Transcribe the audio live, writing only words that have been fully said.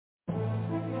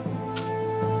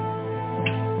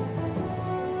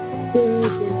Hey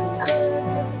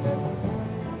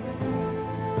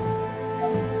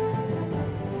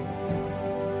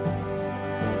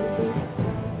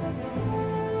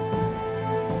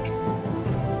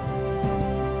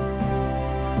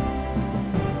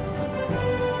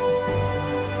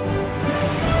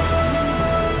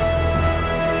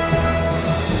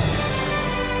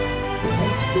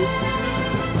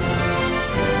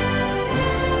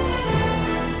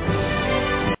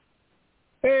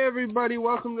everybody,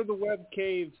 welcome to the Web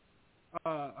Cave.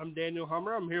 I'm Daniel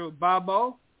Hummer. I'm here with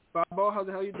Bobbo. Bobbo, how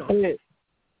the hell you doing? Hey,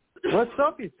 what's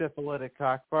up, you syphilitic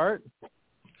cockfart?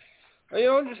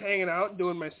 I'm just hanging out,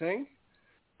 doing my thing.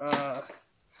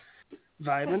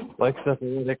 Vibing. Like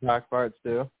syphilitic cockfarts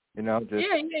do, you know? Just...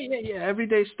 Yeah,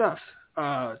 everyday stuff.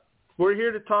 We're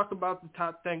here to talk about the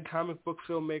top 10 comic book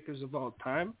filmmakers of all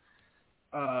time.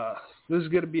 This is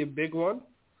going to be a big one.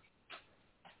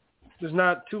 There's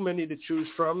not too many to choose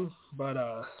from, but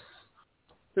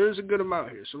there's a good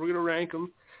amount here, so we're going to rank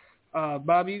them.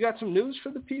 Bobby, you got some news for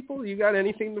the people? You got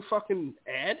anything to fucking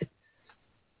add?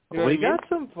 You know we got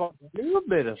some little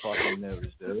bit of fucking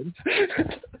news, dude. You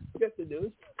got the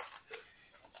news?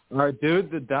 Our dude,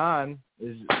 the Don,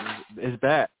 is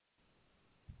back.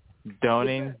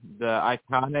 Donning the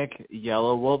iconic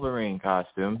yellow Wolverine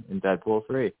costume in Deadpool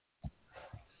 3.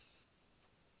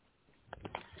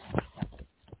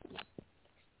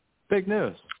 Big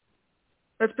news.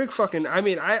 That's big fucking...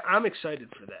 I'm excited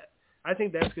for that. I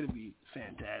think that's going to be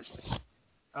fantastic.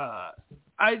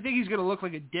 I think he's going to look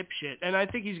like a dipshit, and I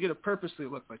think he's going to purposely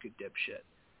look like a dipshit,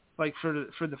 like for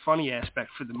the funny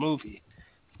aspect for the movie.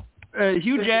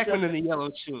 Hugh Jackman in the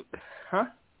yellow suit. Huh?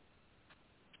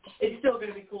 It's still going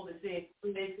to be cool to see. It's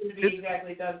going to be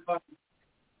exactly that fun.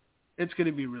 It's going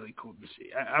to be really cool to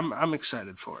see. I'm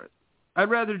excited for it. I'd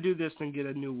rather do this than get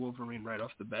a new Wolverine right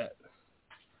off the bat.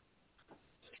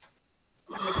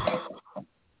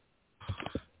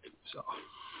 So,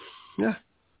 yeah.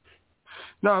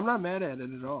 No, I'm not mad at it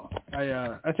at all.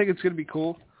 I think it's going to be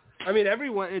cool. I mean,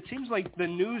 everyone, it seems like the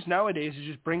news nowadays is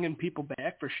just bringing people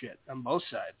back for shit on both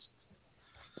sides.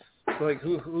 So, like,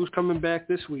 who's coming back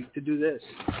this week to do this?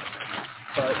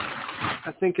 But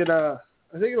I think it'll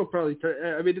probably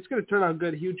turn, I mean, it's going to turn out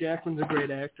good. Hugh Jackman's a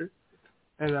great actor.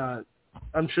 And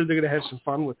I'm sure they're going to have some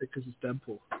fun with it because it's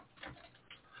Deadpool.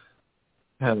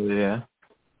 Hell yeah.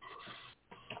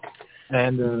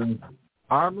 And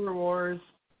Armor Wars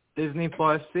Disney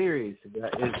Plus series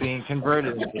that is being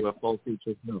converted into a full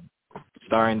feature film,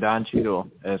 starring Don Cheadle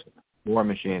as War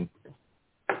Machine.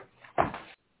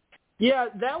 Yeah,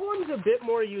 that one's a bit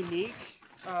more unique.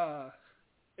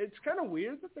 It's kind of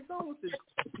weird that they're going with the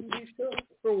TV show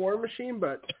for War Machine,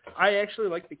 but I actually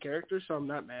like the character, so I'm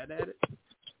not mad at it.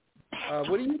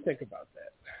 What do you think about that?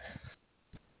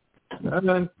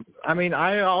 I mean,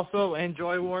 I also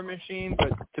enjoy War Machine,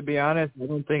 but to be honest, I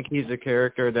don't think he's a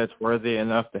character that's worthy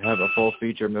enough to have a full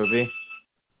feature movie.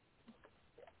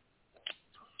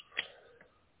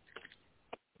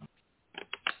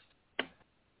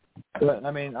 But, I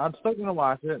mean, I'm still going to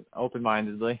watch it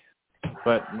open-mindedly.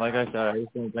 But, like I said, I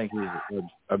just don't think he's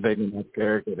a big enough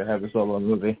character to have a solo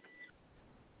movie.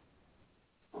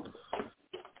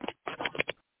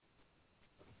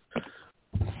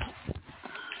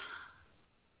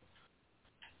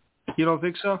 You don't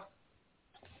think so?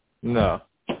 No.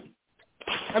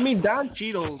 I mean, Don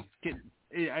Cheadle,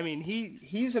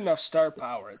 he's enough star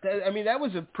power. That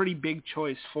was a pretty big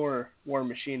choice for War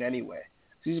Machine anyway.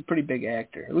 He's a pretty big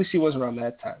actor. At least he was around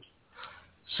that time.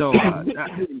 So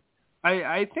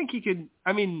I think he could.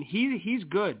 I mean, he's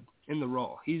good in the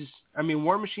role.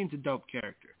 War Machine's a dope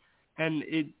character, and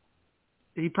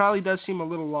he probably does seem a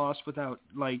little lost without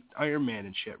like Iron Man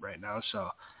and shit right now. So.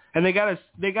 And they gotta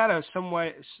some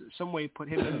way put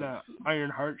him in the Iron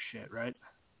Heart shit, right?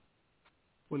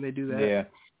 When they do that. Yeah.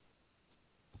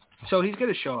 So he's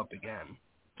gonna show up again.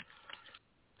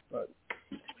 But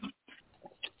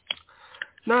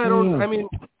no, I don't. I mean,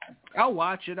 I'll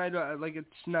watch it.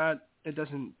 It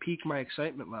doesn't pique my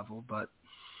excitement level, but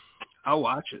I'll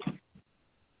watch it.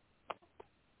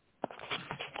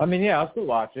 I mean, yeah, I'll still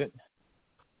watch it.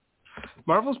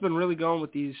 Marvel's been really going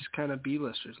with these kind of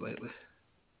B-listers lately.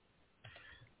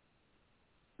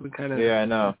 Yeah, I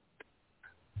know.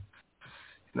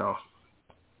 No.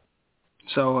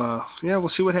 So, we'll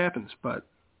see what happens. But,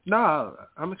 no,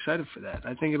 I'm excited for that.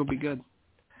 I think it'll be good.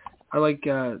 I like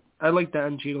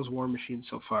Don Cheadle's War Machine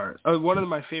so far. One of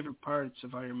my favorite parts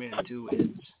of Iron Man 2 is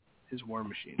his War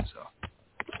Machine.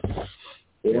 So.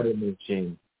 War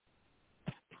Machine.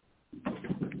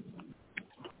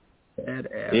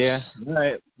 Badass. Yeah. All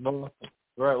right.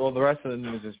 Well, the rest of the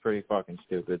news is pretty fucking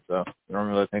stupid, so I don't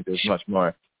really think there's much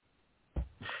more.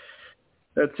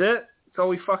 That's it? That's all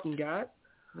we fucking got?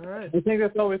 All right. I think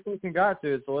that's all we fucking got,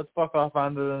 dude. So let's fuck off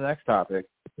on to the next topic,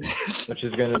 which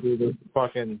is going to be the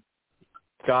fucking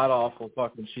god-awful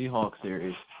fucking She-Hulk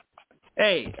series.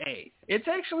 Hey, it's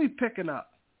actually picking up.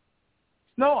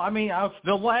 No, I mean,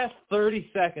 the last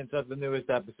 30 seconds of the newest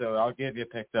episode, I'll give you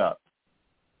picked up.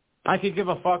 I could give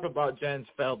a fuck about Jen's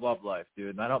failed love life, dude,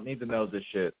 and I don't need to know this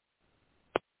shit.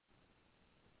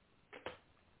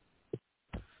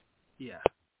 Yeah.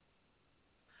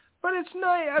 But it's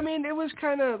nice. I mean, it was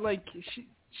kind of like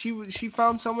she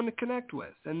found someone to connect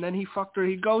with, and then he fucked her,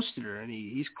 he ghosted her, and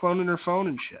he's cloning her phone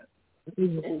and shit.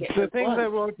 The things I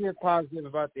will give positive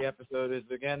about the episode is,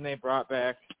 again, they brought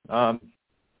back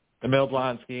Emil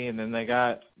Blonsky, and then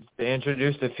they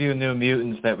introduced a few new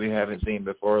mutants that we haven't seen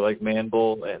before, like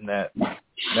Manbull and that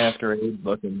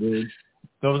masquerade-looking dude.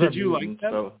 Those Did are you mutants,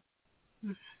 like them?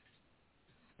 so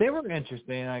they were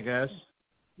interesting, I guess.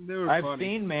 They were I've funny.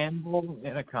 seen Manbull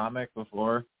in a comic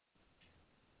before.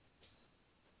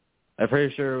 I'm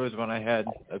pretty sure it was when I had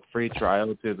a free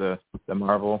trial to the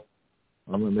Marvel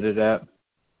Unlimited app.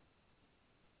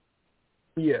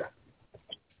 Yeah.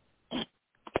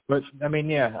 But, I mean,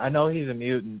 yeah, I know he's a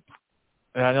mutant,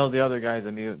 and I know the other guy's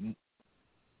a mutant.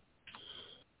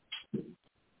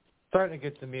 Starting to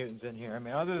get some mutants in here. I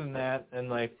mean, other than that, and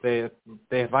like they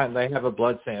have a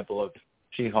blood sample of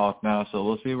She-Hulk now, so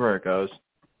we'll see where it goes.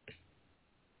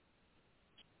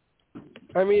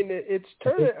 I mean, it's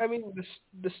turning. I mean,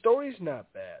 the story's not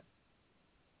bad.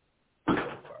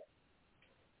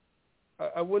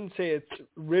 I wouldn't say it's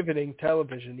riveting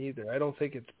television either. I don't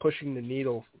think it's pushing the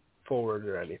needle forward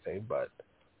or anything, but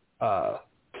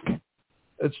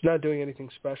it's not doing anything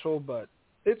special. But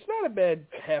it's not a bad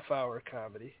half-hour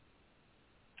comedy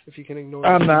if you can ignore.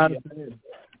 I'm not.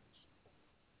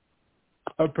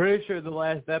 I'm pretty sure the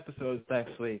last episode's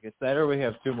next week. It's that, or we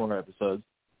have 2 more episodes.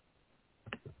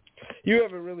 You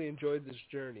haven't really enjoyed this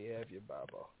journey, have you,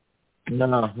 Bobbo?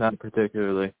 No, not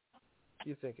particularly.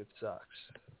 You think it sucks?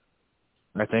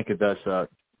 I think it does suck.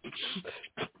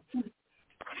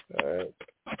 All right.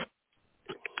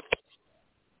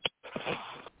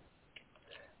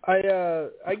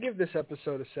 I give this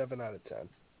episode a 7 out of 10.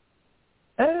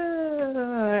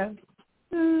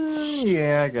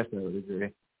 Yeah, I guess I would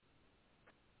agree.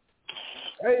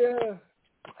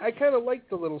 I kind of like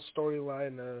the little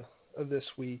storyline of this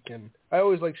week, and I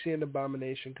always like seeing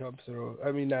Abomination come through.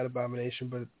 I mean, not Abomination,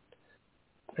 but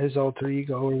his alter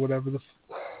ego or whatever the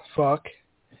fuck.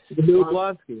 Emil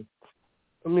Blonsky.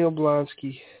 Emil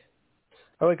Blonsky.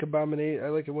 I like Abomination. I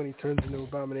like it when he turns into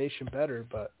Abomination better,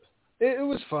 but it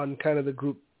was fun, kind of the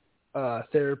group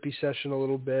therapy session a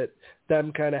little bit.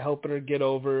 Them kind of helping her get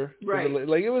over. Right.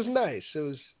 Like, it was nice. It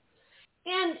was.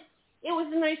 And it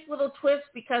was a nice little twist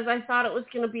because I thought it was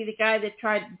going to be the guy that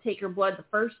tried to take her blood the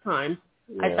first time.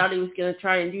 Yeah. I thought he was going to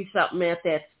try and do something at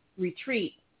that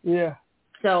retreat. Yeah.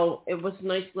 So it was a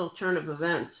nice little turn of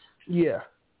events. Yeah.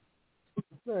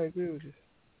 I agree with you.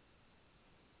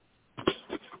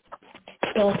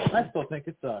 So I still think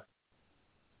it sucks.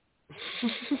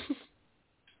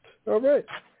 All right.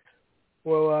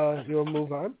 Well, you want to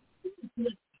move on?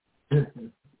 You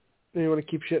want to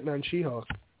keep shitting on She-Hulk?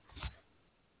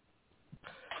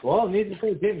 Well, it needs to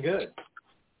say getting good.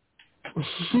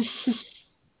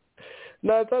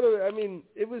 No, I thought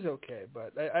it was okay,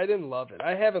 but I didn't love it.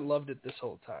 I haven't loved it this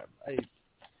whole time.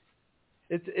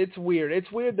 It's weird.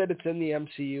 It's weird that it's in the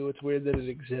MCU. It's weird that it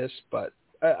exists, but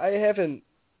I haven't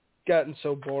gotten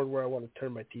so bored where I want to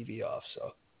turn my TV off.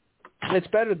 So it's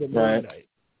better than Moon Knight.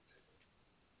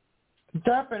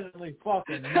 Definitely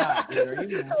fucking not, dude. Are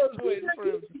you? I was waiting for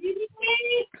him.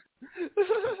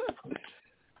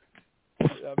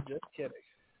 I'm just kidding.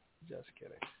 Just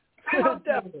kidding.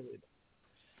 Definitely.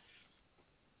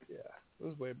 Yeah, it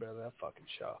was way better than that fucking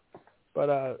show. But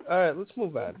all right, let's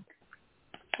move on.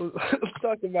 Let's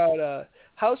talk about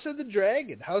House of the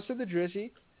Dragon, House of the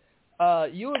Drizzy.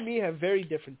 You and me have very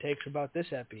different takes about this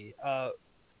epi.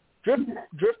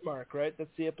 Driftmark, right? That's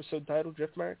the episode title,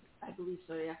 Driftmark? I believe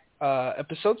so, yeah.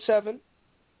 Episode 7.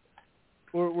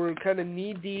 We're kind of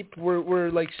knee deep.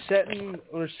 We're setting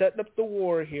up the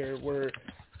war here. We're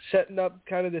setting up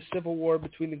kind of the civil war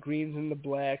between the Greens and the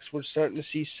Blacks. We're starting to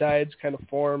see sides kind of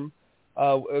form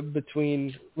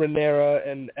between Rhaenyra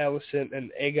and Alicent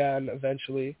and Aegon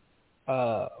eventually.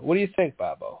 What do you think,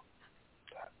 Bobbo?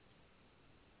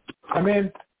 I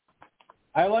mean,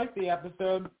 I like the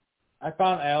episode. I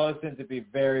found Alicent to be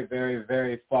very, very,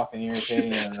 very fucking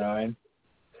irritating and annoying.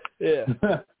 Yeah.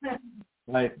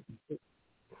 Like,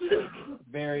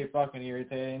 very fucking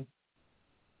irritating.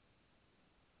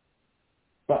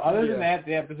 But other than that,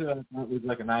 the episode I thought was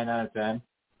like a 9 out of 10.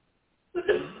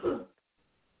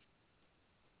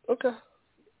 Okay.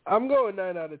 I'm going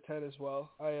 9 out of 10 as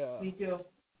well. Me too.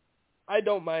 I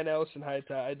don't mind Allison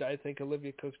Hightower. I think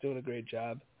Olivia Cook's doing a great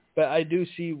job. But I do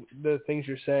see the things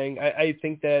you're saying. I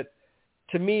think that,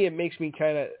 to me, it makes me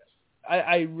kind of...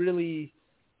 I really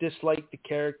dislike the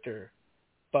character,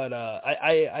 but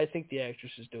I think the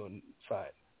actress is doing fine.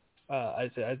 I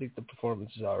think the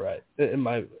performance is all right in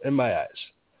my eyes.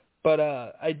 But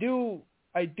I do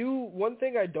one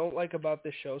thing I don't like about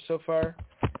this show so far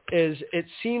is it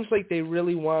seems like they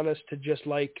really want us to just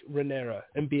like Rhaenyra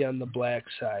and be on the black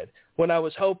side. When I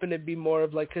was hoping it'd be more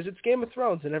of like, because it's Game of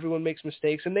Thrones and everyone makes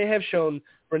mistakes, and they have shown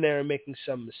Rhaenyra making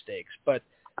some mistakes. But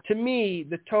to me,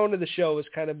 the tone of the show has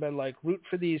kind of been like, root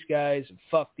for these guys and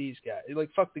fuck these guys.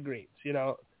 Like, fuck the Greens, you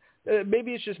know?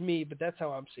 Maybe it's just me, but that's how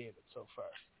I'm seeing it so far.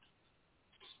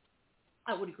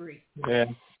 I would agree. Yeah.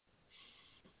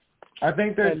 I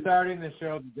think they're starting to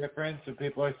show the difference, so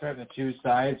people are starting to choose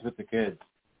sides with the kids.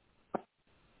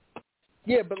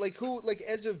 Yeah, but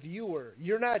as a viewer,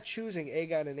 you're not choosing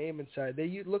Aegon and Aemon's side.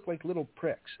 They look like little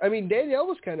pricks. I mean, Danielle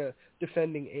was kind of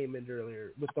defending Aemond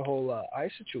earlier with the whole eye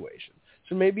situation.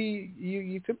 So maybe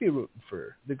you could be rooting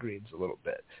for the Greens a little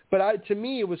bit. But to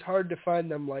me, it was hard to find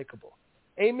them likable.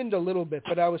 Aemond a little bit,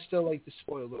 but I was still like the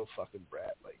spoiled little fucking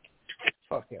brat. Like,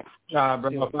 fuck him. Nah,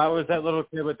 bro, if I was that little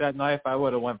kid with that knife, I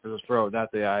would have went for the throat,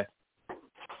 not the eye.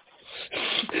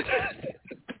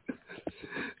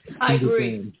 I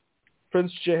agree.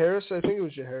 Prince Jaehaerys, I think it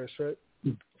was Jaehaerys, right?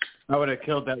 I would have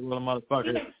killed that little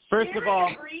motherfucker. First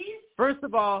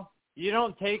of all, you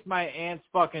don't take my aunt's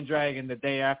fucking dragon the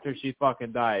day after she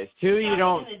fucking dies. Two, you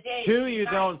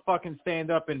don't fucking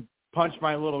stand up and punch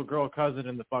my little girl cousin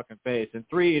in the fucking face. And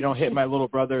 3, you don't hit my little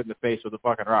brother in the face with a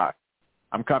fucking rock.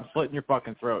 I'm slitting your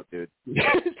fucking throat, dude. He's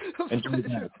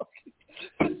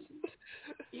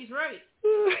right.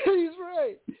 He's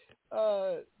right.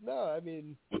 No, I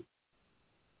mean...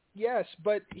 Yes,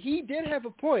 but he did have a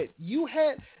point.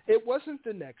 It wasn't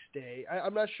the next day.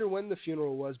 I'm not sure when the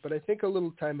funeral was, but I think a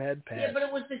little time had passed. Yeah, but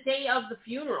it was the day of the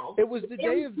funeral. It was the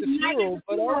day of the funeral,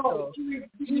 but also...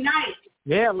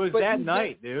 Yeah, it was that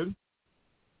night, dude.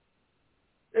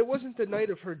 It wasn't the night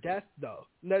of her death, though.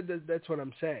 That's what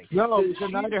I'm saying. No, it was the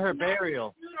night of her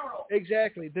burial.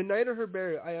 Exactly. The night of her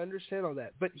burial. I understand all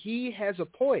that. But he has a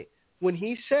point. When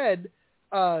he said,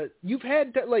 you've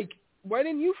had, why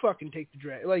didn't you fucking take the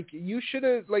dragon? Like, you should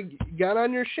have, got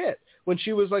on your shit. When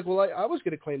she was like, well, I was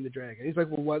going to claim the dragon. He's like,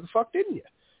 well, why the fuck didn't you?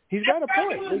 He's got a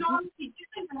point.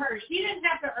 She didn't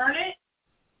have to earn it.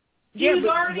 Yeah,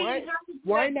 but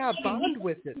why not bond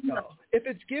with it, though? If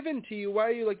it's given to you, why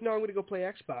are you like, no, I'm going to go play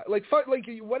Xbox?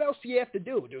 What else do you have to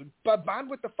do, dude? But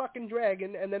bond with the fucking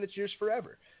dragon, and then it's yours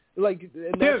forever. And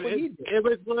that's what he did. It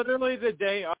was literally the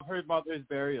day of her mother's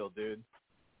burial, dude.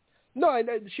 No,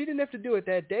 she didn't have to do it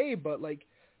that day, but she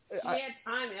had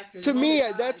time after. To me,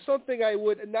 that's something I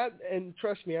would not. And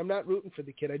trust me, I'm not rooting for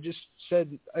the kid. I just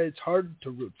said it's hard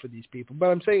to root for these people. But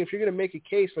I'm saying if you're going to make a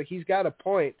case, he's got a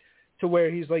point to where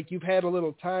he's like, you've had a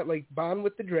little time, bond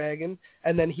with the dragon,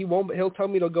 and then he'll tell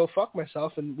me to go fuck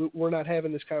myself, and we're not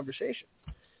having this conversation.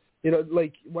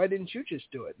 Why didn't you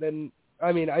just do it? Then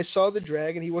I mean, I saw the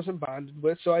dragon he wasn't bonded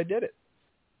with, so I did it.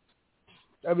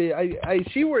 I mean, I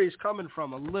see where he's coming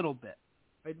from a little bit.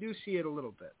 I do see it a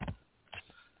little bit.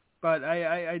 But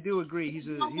I do agree. He's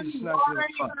not going to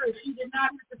fuck. She did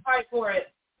not have to fight for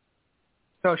it.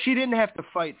 No, she didn't have to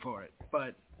fight for it.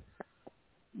 But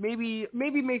maybe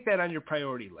make that on your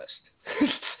priority list.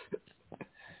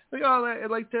 I'm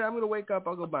going to wake up.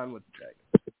 I'll go bond with the dragon.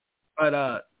 But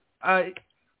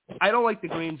I don't like the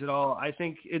Greens at all. I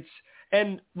think it's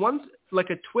and one a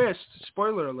twist.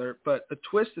 Spoiler alert! But a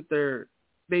twist that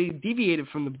they deviated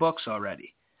from the books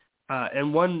already,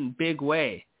 in one big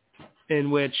way,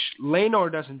 in which Laenor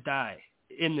doesn't die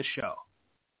in the show.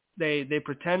 They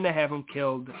pretend to have him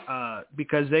killed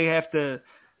because they have to.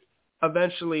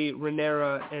 Eventually,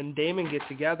 Rhaenyra and Daemon get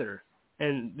together,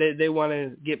 and they want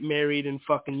to get married and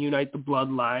fucking unite the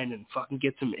bloodline and fucking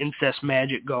get some incest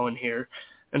magic going here,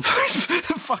 and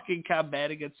fucking combat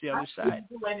against the other side.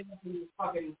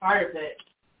 Fucking fire pit.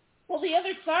 Well, the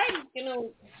other side is gonna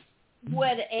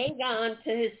wed Aegon to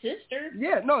his sister.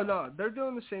 Yeah, no, they're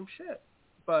doing the same shit,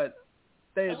 but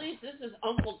at least this is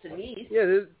uncle to niece. Yeah,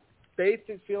 they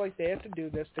feel like they have to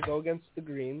do this to go against the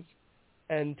Greens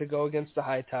and to go against the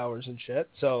Hightowers and shit.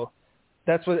 So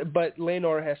that's what. But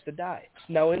Laenor has to die.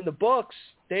 Now in the books,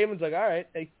 Daemon's like, all right,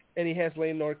 and he has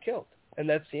Laenor killed, and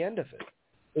that's the end of it.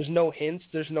 There's no hints.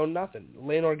 There's no nothing.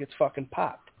 Laenor gets fucking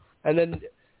popped. And then,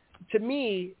 to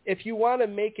me, if you want to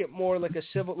make it more like a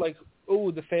civil, oh,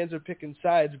 the fans are picking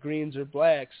sides, greens or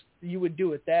blacks, you would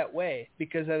do it that way,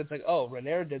 because then it's like, oh,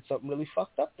 Rhaenyra did something really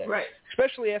fucked up there. Right.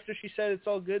 Especially after she said it's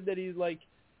all good that he's like,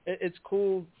 it's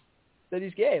cool that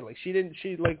he's gay. Like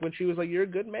when she was like, you're a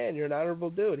good man, you're an honorable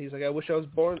dude. He's like, I wish I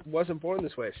wasn't born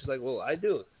this way. She's like, well, I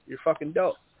do. You're fucking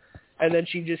dope. And then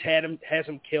she just has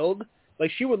him killed.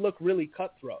 Like, she would look really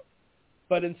cutthroat.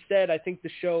 But instead, I think the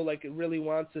show, like, it really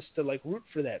wants us to, like, root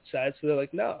for that side. So they're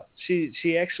like, no,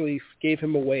 she actually gave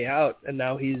him a way out, and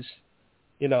now he's,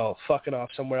 you know, fucking off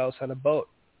somewhere else on a boat.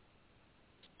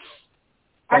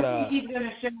 But, I think he's going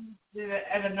to show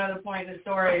at another point in the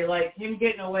story, like, him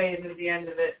getting away isn't the end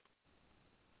of it.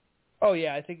 Oh,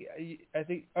 yeah, I think,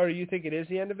 or you think it is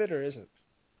the end of it, or isn't?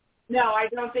 No, I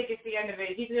don't think it's the end of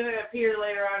it. He's going to appear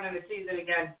later on in the season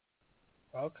again.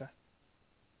 Okay.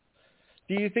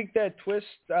 Do you think that twist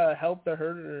helped or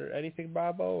hurt or anything,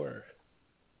 Bobbo? Or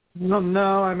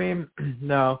No, I mean,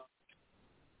 no.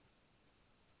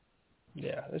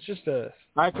 Yeah, it's just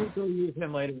I think they'll use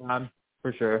him later on,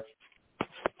 for sure.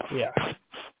 Yeah.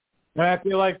 And I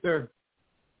feel like they're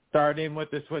starting with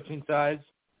the switching sides.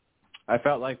 I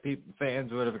felt like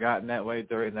fans would have gotten that way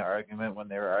during the argument when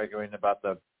they were arguing about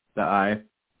the eye.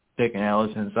 Dick and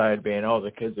Allison's side being, oh,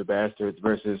 the kids are bastards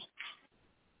versus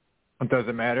it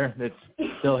doesn't matter. It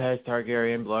still has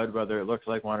Targaryen blood, whether it looks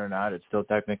like one or not. It's still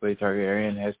technically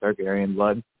Targaryen, has Targaryen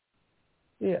blood.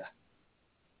 Yeah.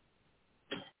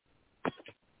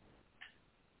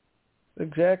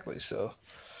 Exactly. So,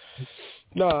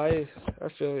 no, I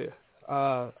feel you.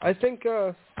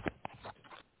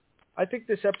 I think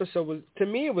this episode was, to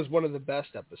me, it was one of the best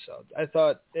episodes. I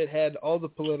thought it had all the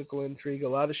political intrigue, a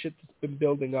lot of shit that's been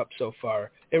building up so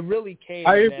far. It really came.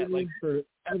 I agree for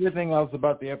everything else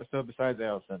about the episode besides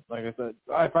Allison. Like I said,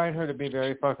 I find her to be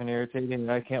very fucking irritating,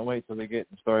 and I can't wait till they get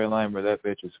in the storyline where that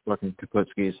bitch is fucking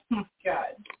Kaputskis.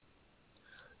 God.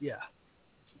 Yeah.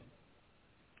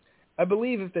 I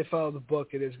believe if they follow the book,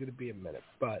 it is going to be a minute,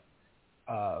 but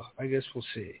I guess we'll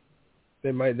see.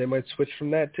 They might switch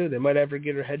from that too. They might ever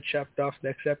get her head chopped off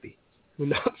next epi. Who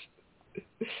knows?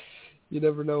 You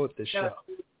never know with this show.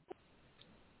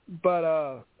 But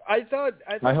I thought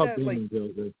hope that, Demon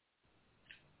does it.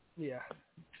 Yeah.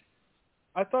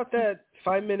 I thought that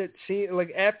 5-minute scene,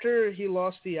 like after he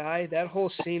lost the eye, that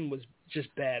whole scene was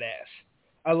just badass.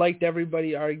 I liked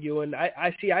everybody arguing.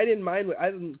 I didn't mind.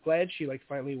 I'm glad she like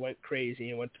finally went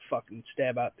crazy and went to fucking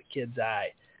stab out the kid's eye.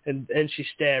 And she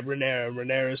stabbed Rhaenyra. And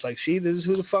Rhaenyra's like, see, this is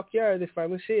who the fuck you are. They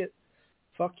finally see it.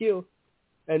 Fuck you.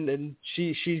 And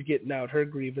she's getting out her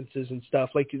grievances and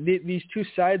stuff. Like, these two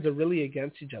sides are really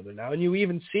against each other now. And you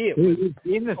even see it. You've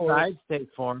seen the sides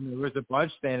take form. There was a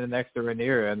bunch standing next to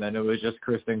Rhaenyra, and then it was just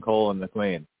Kristen Cole and the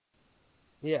Queen.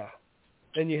 Yeah.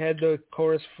 And you had the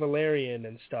Chorus Valerian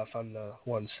and stuff on the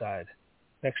one side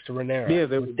next to Rhaenyra. Yeah,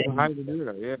 they were behind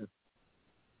Rhaenyra, yeah.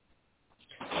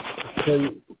 So,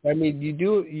 I mean,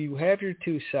 you have your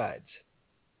two sides.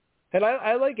 And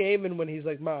I like Aemon when he's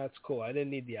like, Ma, it's cool. I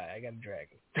didn't need the eye. I got a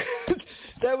dragon.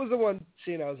 That was the one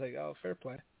scene I was like, oh, fair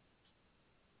play.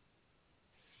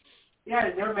 Yeah,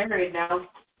 they're married now.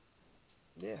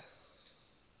 Yeah.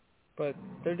 But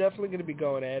they're definitely going to be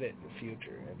going at it in the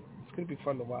future, and it's going to be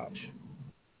fun to watch.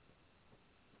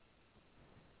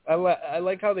 I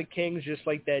like how the King's just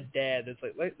like that dad that's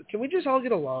like, can we just all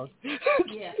get along?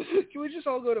 Yeah. Can we just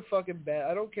all go to fucking bed?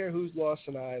 I don't care who's lost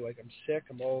an eye. Like, I'm sick.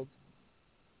 I'm old.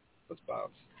 Let's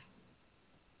bounce.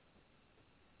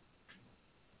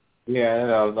 Yeah, I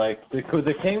know. Like,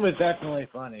 the King was definitely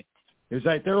funny. He was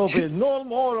like, there will be no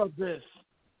more of this.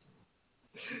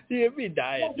 He'd be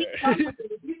dying. He talked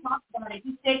about it.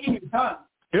 He's taking your tongue.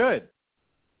 Good.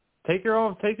 Take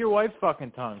your wife's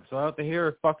fucking tongue, so I don't have to hear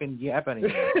her fucking yap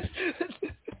anymore. I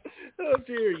don't have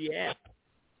to hear her yap.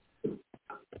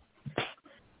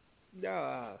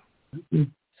 Nah.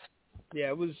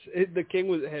 Yeah, the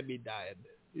King had me dying.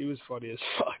 He was funny as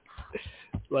fuck.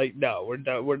 Like, no,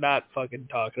 we're not fucking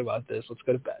talking about this. Let's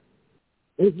go to bed.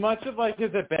 As much of like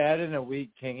as a bad and a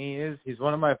weak king he is, he's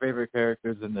one of my favorite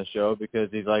characters in the show because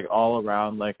he's like all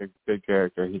around like a good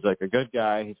character. He's like a good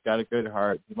guy. He's got a good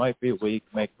heart. He might be weak,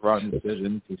 make wrong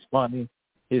decisions. He's funny.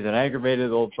 He's an aggravated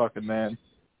old fucking man.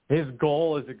 His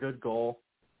goal is a good goal.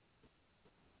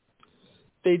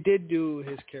 They did do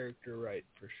his character right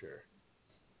for sure.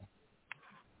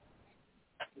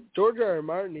 George R.R.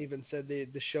 Martin even said the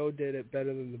show did it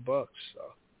better than the books.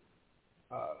 So,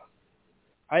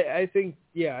 I think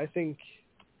the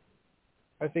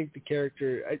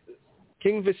character,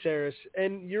 King Viserys,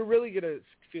 and you're really gonna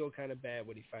feel kind of bad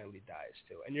when he finally dies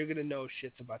too, and you're gonna know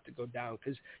shit's about to go down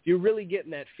because you're really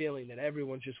getting that feeling that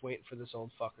everyone's just waiting for this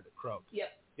old fucker to croak. Yep.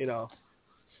 You know,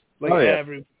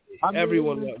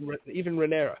 Everyone, even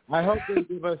Rhaenyra. I hope they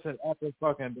give us an epic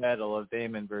fucking battle of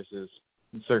Daemon versus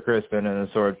Sir Crispin in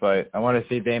a sword fight. I want to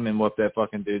see Daemon whoop that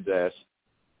fucking dude's ass.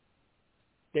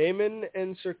 Daemon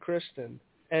and Sir Crispin.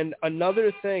 And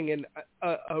another thing, and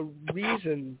a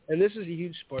reason, and this is a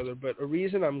huge spoiler, but a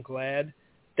reason I'm glad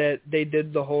that they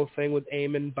did the whole thing with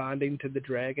Aemon bonding to the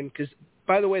dragon, because,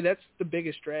 by the way, that's the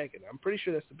biggest dragon. I'm pretty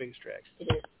sure that's the biggest dragon.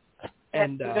 It is.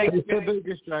 And it's the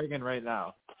biggest dragon right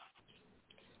now.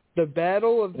 The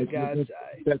Battle of the God's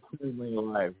Eye. That's currently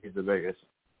alive. He's the biggest.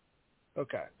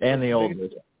 Okay. And the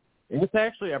oldest. It's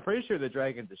actually, I'm pretty sure the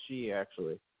dragon's a she,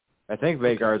 actually. I think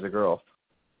Vhagar's a girl.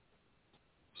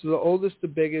 So the oldest, the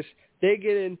biggest, they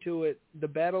get into it, the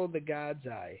Battle of the God's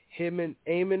Eye, him and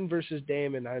Aemon versus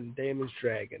Daemon on Daemon's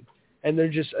dragon. And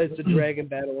it's a dragon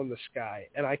battle in the sky.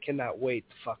 And I cannot wait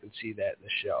to fucking see that in the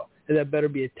show. And that better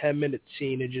be a 10-minute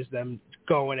scene of just them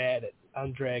going at it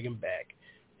on Dragonback.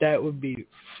 That would be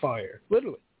fire.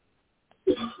 Literally.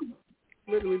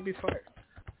 Literally be fire.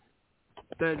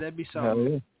 That'd be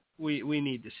something we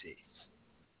need to see.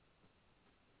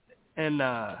 And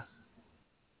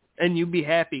you'd be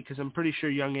happy because I'm pretty sure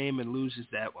young Aemon loses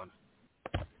that one.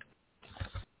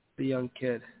 The young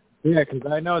kid. Yeah,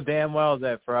 because I know damn well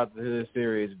that throughout this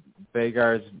series,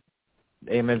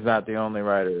 Aemon's not the only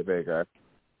writer of Vhagar.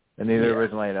 And neither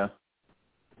is Lena.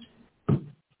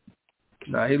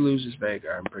 No, he loses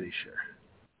Vhagar, I'm pretty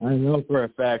sure. I know for a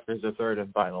fact there's a third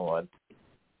and final one.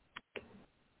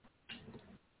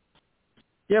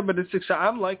 Yeah, but it's exciting.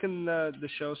 I'm liking the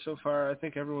show so far. I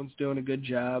think everyone's doing a good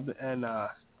job. And,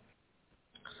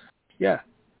 yeah,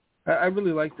 I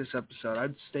really like this episode.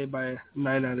 I'd stay by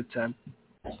 9 out of 10.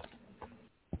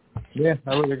 Yeah,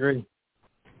 I would agree.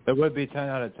 It would be 10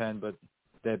 out of 10, but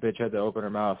that bitch had to open her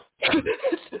mouth.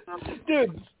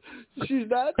 Dude, she's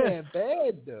not that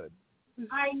bad, dude.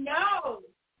 I know.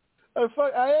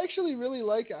 I actually really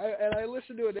like it. And I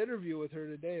listened to an interview with her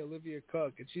today, Olivia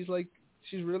Cook, and she's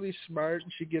really smart,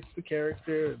 and she gets the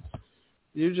character, and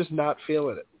you're just not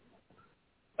feeling it.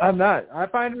 I'm not. I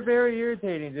find her very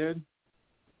irritating, dude.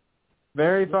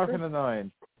 Very fucking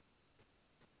annoying.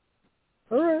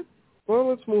 All right. Well,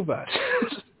 let's move on.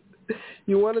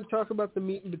 You want to talk about the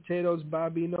meat and potatoes,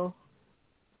 Bobino?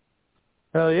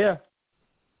 Hell yeah.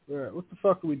 All right. What the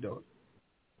fuck are we doing?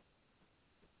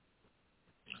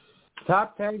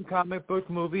 Top 10 comic book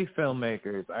movie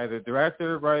filmmakers, either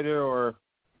director, writer, or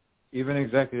even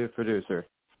executive producer.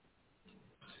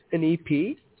 An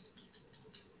EP?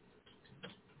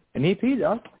 An EP,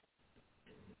 though.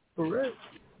 All right.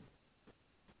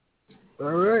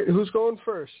 All right. Who's going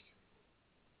first?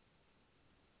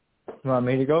 You want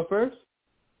me to go first?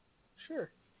 Sure.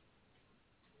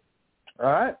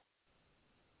 All right.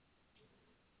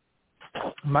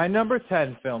 My number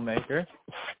 10 filmmaker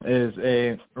is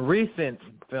a recent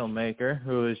filmmaker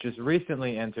who has just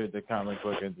recently entered the comic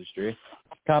book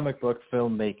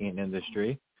filmmaking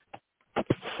industry.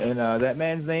 And that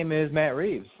man's name is Matt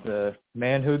Reeves, the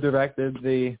man who directed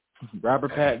the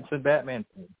Robert Pattinson Batman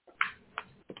film.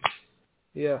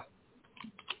 Yeah.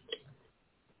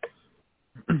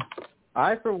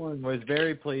 I, for one, was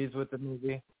very pleased with the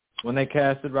movie. When they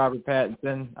casted Robert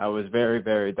Pattinson, I was very,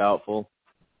 very doubtful.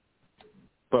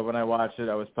 But when I watched it,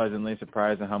 I was pleasantly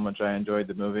surprised at how much I enjoyed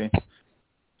the movie.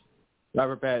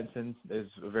 Robert Pattinson is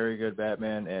a very good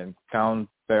Batman, and Colin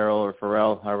Farrell, or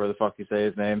Farrell, however the fuck you say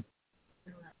his name,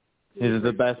 he's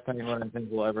the best Penguin I think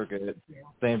we'll ever get.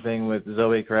 Same thing with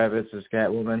Zoe Kravitz as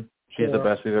Catwoman. She's the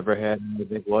best we've ever had, and I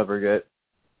think we'll ever get.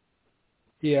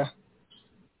 Yeah.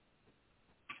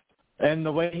 And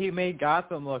the way he made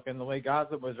Gotham look and the way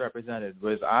Gotham was represented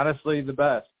was honestly the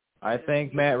best. I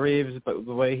think Matt Reeves, but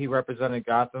the way he represented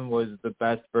Gotham was the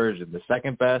best version. The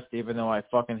second best, even though I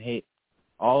fucking hate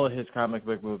all of his comic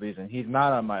book movies, and he's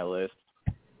not on my list,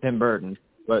 Tim Burton.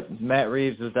 But Matt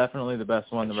Reeves is definitely the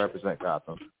best one to represent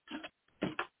Gotham.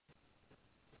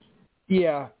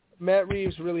 Yeah, Matt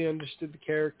Reeves really understood the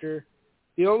character.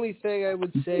 The only thing I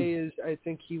would say is I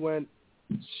think he went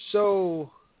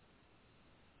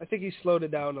I think he slowed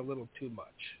it down a little too much.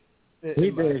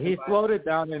 He did. He slowed it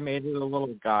down and made it a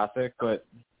little gothic, but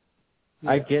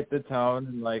yeah. I get the tone.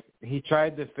 And like he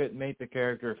tried to make the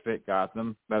character fit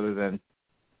Gotham rather than.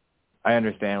 I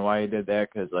understand why he did that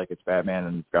because like it's Batman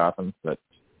and it's Gotham, but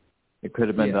it could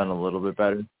have been done a little bit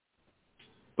better.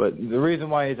 But the reason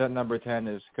why he's at number 10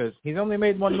 is because he's only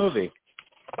made one movie,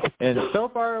 and so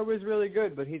far it was really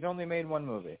good. But he's only made one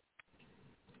movie.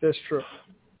 That's true.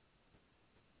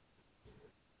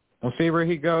 We'll see where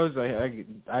he goes.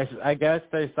 I guess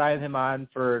they signed him on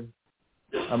for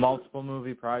a multiple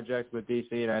movie project with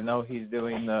DC, and I know he's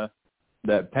doing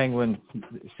that Penguin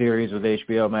series with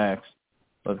HBO Max.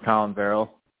 with Colin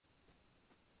Farrell.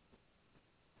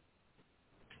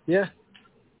 Yeah.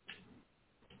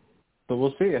 So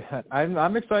we'll see.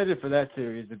 I'm excited for that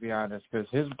series, to be honest, because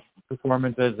his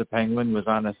performance as the Penguin was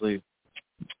honestly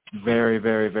very,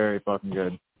 very, very fucking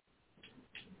good.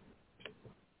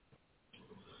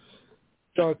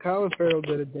 So Colin Farrell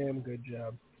did a damn good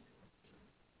job.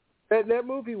 That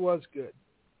movie was good.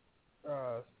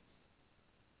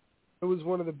 It was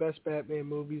one of the best Batman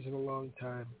movies in a long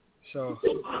time. So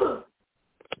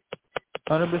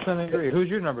 100% agree. Who's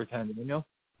your number 10, Daniel?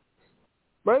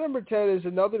 My number 10 is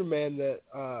another man that,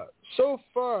 so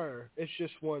far, it's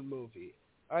just one movie.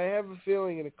 I have a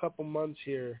feeling in a couple months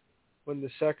here, when the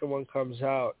second one comes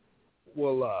out,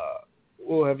 we'll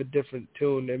have a different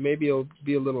tune, and maybe it'll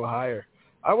be a little higher.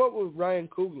 I went with Ryan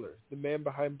Coogler, the man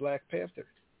behind Black Panther.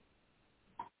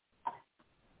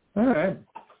 All right.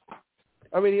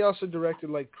 I mean, he also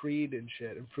directed, like, Creed and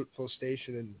shit, and Fruitful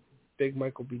Station, and big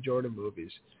Michael B. Jordan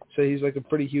movies. So he's, like, a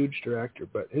pretty huge director.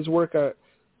 But his work on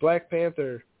Black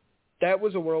Panther, that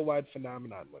was a worldwide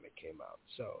phenomenon when it came out.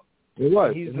 So it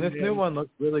was. And this new one looks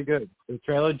really good. The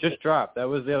trailer just dropped. That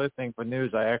was the other thing for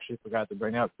news I actually forgot to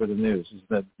bring up for the news, is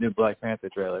the new Black Panther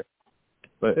trailer.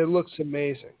 But it looks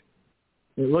amazing.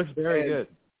 It looks very good.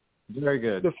 Very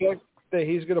good. The fact that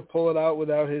he's going to pull it out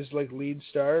without his, like, lead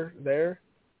star there,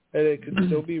 and it could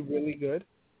still be really good.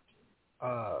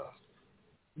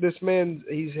 This man,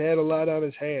 he's had a lot on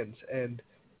his hands, and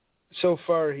so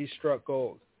far he's struck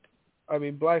gold. I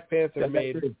mean, Black Panther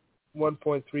made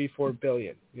 $1.34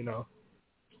 billion, you know?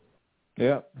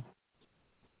 Yeah.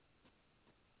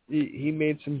 He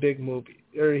made some big movie,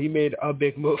 or he made a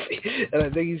big movie, and I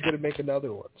think he's going to make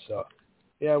another one. So,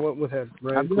 yeah, I went with him.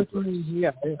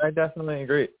 I definitely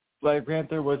agree. Black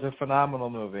Panther was a phenomenal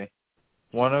movie.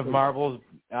 One of Marvel's,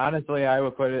 honestly, I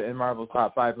would put it in Marvel's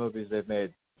top 5 movies they've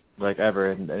made, like,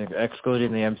 ever, and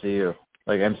excluding the MCU.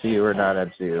 Like, MCU or not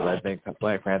MCU. I think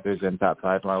Black Panther's in top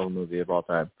 5 Marvel movie of all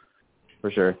time,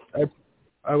 for sure.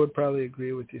 I would probably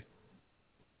agree with you.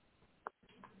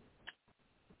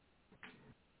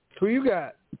 Who you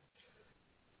got?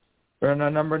 We're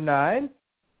on number 9?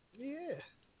 Yeah.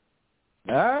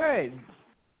 All right.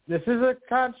 This is a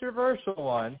controversial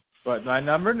one, but my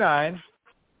number 9,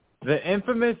 the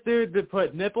infamous dude that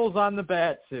put nipples on the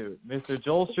bat suit, Mr.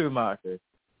 Joel Schumacher.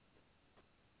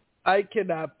 I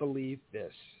cannot believe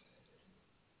this.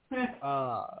 Batman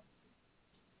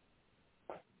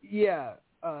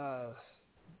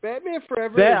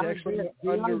Forever is actually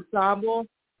the ensemble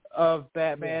of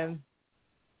Batman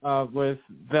with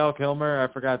Val Kilmer.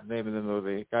 I forgot the name of the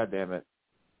movie. God damn it.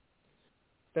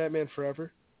 Batman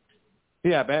Forever?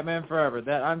 Yeah, Batman Forever.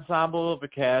 That ensemble of a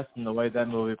cast and the way that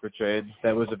movie portrayed,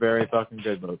 that was a very fucking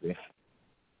good movie.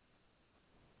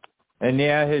 And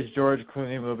yeah, his George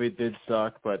Clooney movie did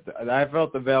suck, but I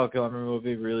felt the Val Kilmer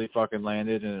movie really fucking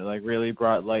landed, and it like really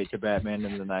brought light to Batman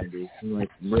in the 90s. And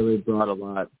like really brought a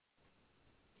lot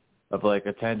of like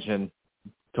attention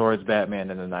towards Batman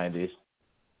in the 90s.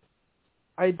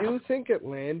 I do think it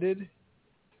landed,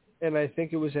 and I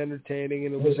think it was entertaining,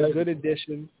 and it was a good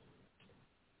addition.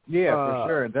 Yeah, for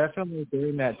sure. Definitely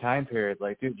during that time period.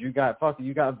 Like, dude, you got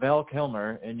Val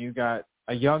Kilmer, and you got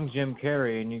a young Jim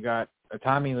Carrey, and you got a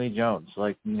Tommy Lee Jones.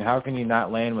 Like, how can you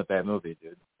not land with that movie,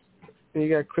 dude? And you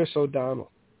got Chris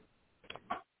O'Donnell.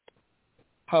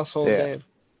 Household name.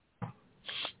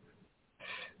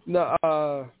 No,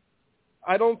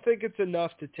 I don't think it's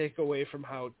enough to take away from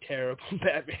how terrible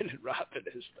Batman and Robin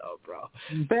is, though, bro.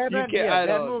 Batman,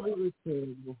 that movie was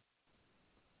terrible.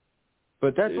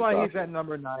 But that's why he's at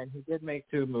number 9. He did make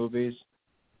 2 movies.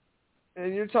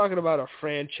 And you're talking about a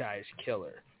franchise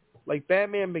killer. Like,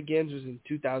 Batman Begins was in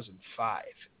 2005.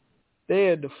 They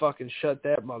had to fucking shut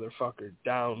that motherfucker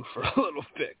down for a little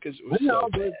bit because it was so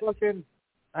bad. Fucking,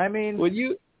 I mean, Would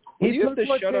you have to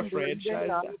shut a franchise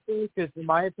down? Because in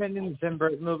my opinion, the Tim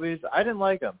Burton movies, I didn't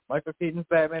like them. Michael Keaton's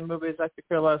Batman movies, I could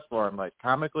care less for them. Like,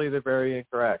 comically, they're very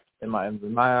incorrect. In my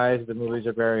eyes, the movies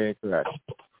are very incorrect.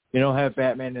 You don't have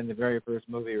Batman in the very first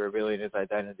movie revealing his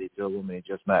identity to a woman he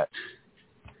just met.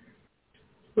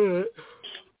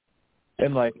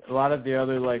 And, like, a lot of the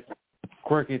other, like,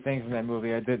 quirky things in that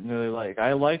movie I didn't really like.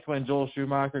 I liked when Joel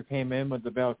Schumacher came in with the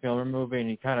Val Kilmer movie, and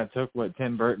he kind of took what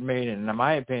Tim Burton made, and in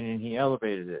my opinion, he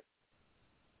elevated it.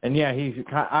 And, yeah, he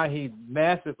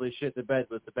massively shit the bed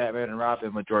with the Batman and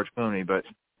Robin with George Clooney, but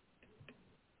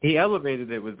he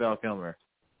elevated it with Val Kilmer.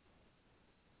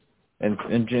 And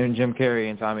Jim Carrey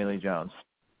and Tommy Lee Jones.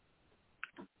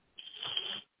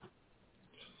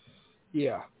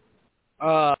 Yeah.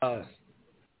 I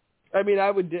mean,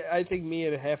 I think me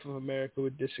and half of America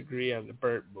would disagree on the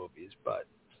Burton movies, but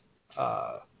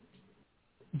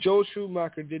Joel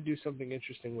Schumacher did do something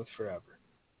interesting with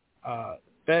Forever.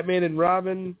 Batman and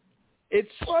Robin,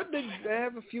 it's fun to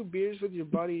have a few beers with your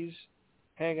buddies,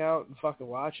 hang out, and fucking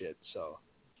watch it. So,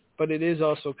 but it is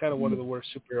also kind of one of the worst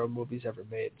superhero movies ever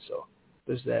made. So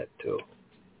there's that too.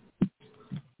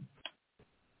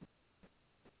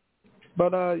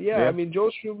 But yeah, I mean,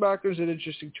 Joel Schumacher's an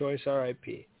interesting choice.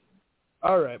 R.I.P.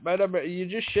 All right, my number. You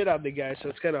just shit on the guy, so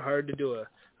it's kind of hard to do a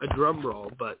drum roll.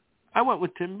 But I went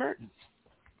with Tim Burton.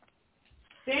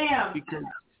 Damn. Because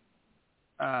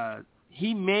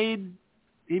he made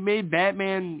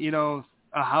Batman,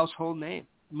 a household name,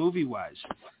 movie-wise.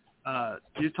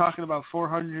 You're talking about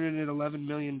 $411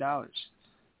 million in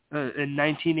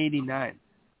 1989.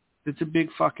 That's a big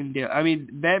fucking deal. I mean,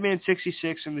 Batman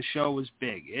 66 and the show was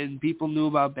big, and people knew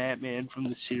about Batman from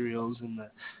the serials and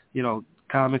the,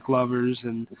 comic lovers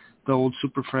and the old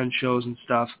Super Friends shows and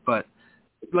stuff. But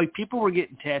like, people were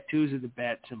getting tattoos of the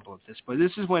bat symbol at this point.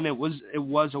 This is when it was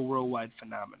a worldwide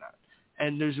phenomenon,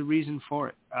 and there's a reason for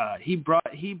it. He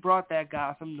brought that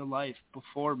Gotham to life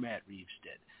before Matt Reeves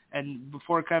did, and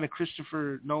before kind of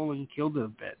Christopher Nolan killed it a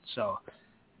bit. So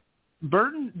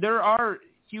Burton, there are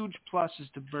huge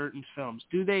pluses to Burton's films.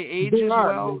 Do they age as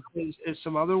well as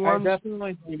some other ones? I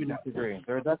definitely disagree.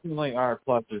 There definitely are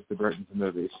pluses to Burton's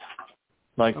movies,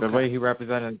 like the way he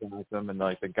represented Gotham and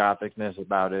like the gothicness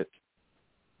about it.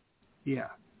 Yeah,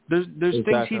 there's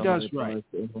things he does right.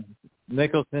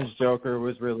 Nicholson's Joker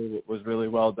was really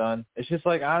well done. It's just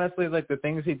like, honestly, like the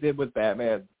things he did with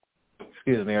Batman,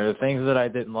 are the things that I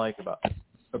didn't like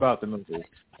about the movie.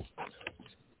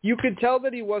 You could tell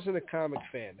that he wasn't a comic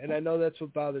fan, and I know that's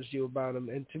what bothers you about him.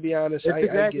 And to be honest, I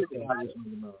get that.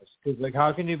 Because like,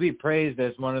 how can you be praised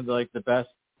as one of the best,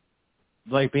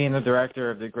 like being the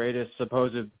director of the greatest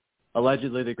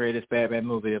allegedly the greatest Batman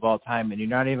movie of all time, and you're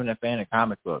not even a fan of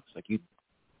comic books? Like, you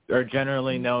are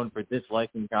generally known for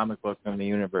disliking comic books from the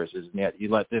universes, and yet you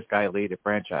let this guy lead a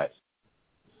franchise.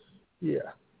 Yeah.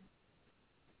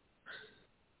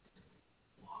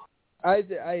 I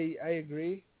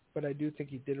agree, but I do think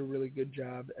he did a really good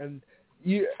job. And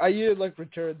I didn't like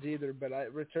Returns either, but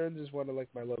Returns is one of like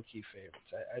my low-key favorites.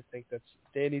 I think that's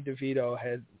Danny DeVito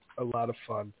had a lot of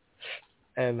fun.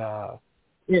 And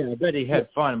yeah, I bet he had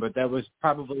fun, but that was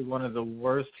probably one of the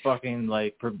worst fucking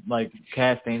like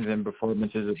castings and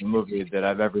performances of the movie that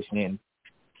I've ever seen.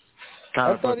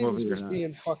 I thought he was just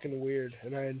being fucking weird,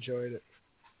 and I enjoyed it.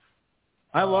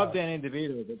 I love Danny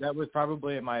DeVito, but that was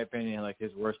probably, in my opinion, like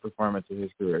his worst performance of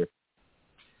his career.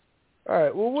 All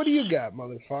right, well, what do you got,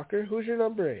 motherfucker? Who's your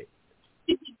number 8?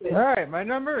 All right, my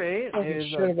number 8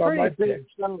 is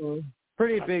a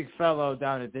pretty big fellow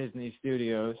down at Disney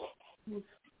Studios.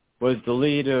 Was the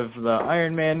lead of the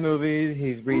Iron Man movies.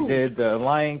 He's redid the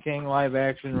Lion King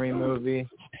live-action movie.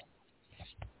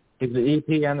 He's the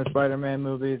EP on the Spider-Man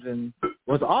movies, and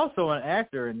was also an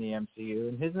actor in the MCU.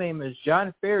 And his name is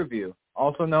John Fairview,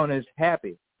 also known as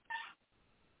Happy.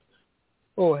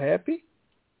 Oh, Happy?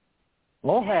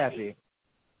 Oh, Happy.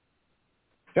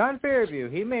 John Fairview.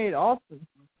 He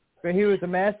was a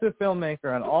massive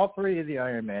filmmaker on all 3 of the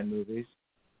Iron Man movies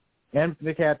and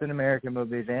the Captain America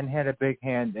movies, and had a big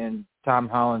hand in Tom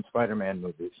Holland's Spider-Man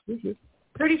movies.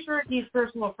 Pretty sure he's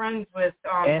personal friends with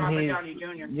Robert Downey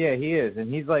Jr. Yeah, he is,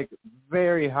 and he's like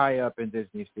very high up in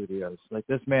Disney Studios. Like,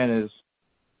 this man is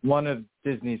one of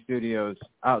Disney Studios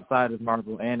outside of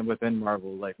Marvel and within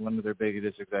Marvel, like one of their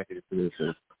biggest executive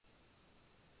producers.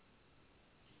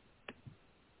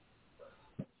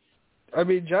 I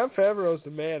mean, Jon Favreau's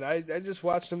the man. I just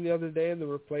watched him the other day in The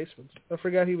Replacements. I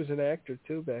forgot he was an actor,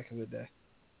 too, back in the day.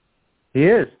 He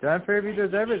is. Jon Favreau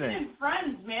does everything. He's in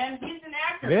Friends, man. He's an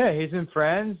actor. Yeah, he's in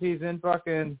Friends. He's in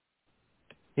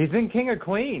King of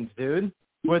Queens, dude,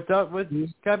 with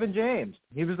Kevin James.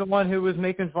 He was the one who was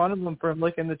making fun of him for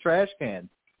licking the trash can.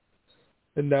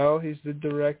 And now he's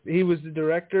he was the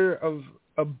director of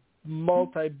a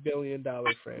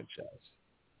multi-billion-dollar franchise.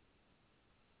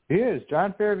 He is.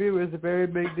 Jon Favreau is a very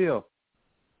big deal.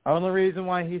 The only reason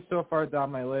why he's so far down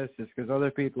my list is because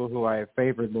other people who I have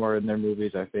favored more in their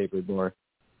movies I favored more.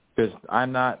 Because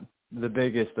I'm not the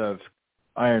biggest of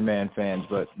Iron Man fans,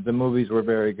 but the movies were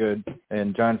very good,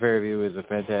 and Jon Favreau is a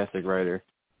fantastic writer.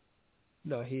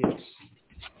 No, he is.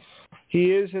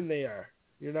 He is, and they are.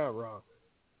 You're not wrong.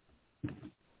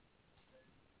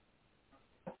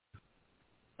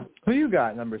 Who you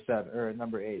got, number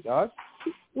 8, dog?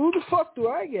 Who the fuck do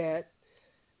I get?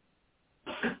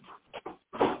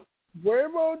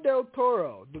 Guillermo del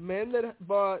Toro, the man that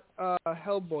brought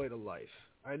Hellboy to life.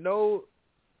 I know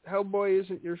Hellboy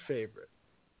isn't your favorite.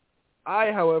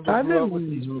 I, however, grew up with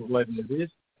these movies.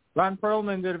 Ron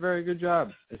Perlman did a very good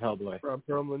job as Hellboy. Ron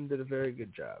Perlman did a very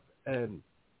good job. And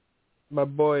my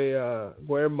boy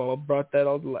Guillermo brought that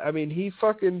all to life. I mean, he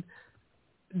fucking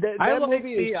I like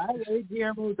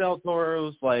Guillermo del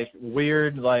Toro's like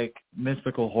weird, like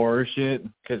mystical horror shit.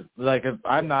 Because like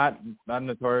I'm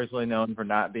notoriously known for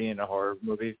not being a horror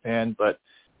movie fan, but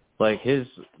like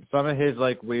some of his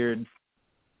like weird,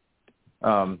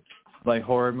 like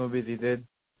horror movies he did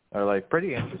are like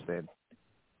pretty interesting.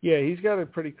 Yeah, he's got a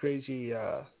pretty crazy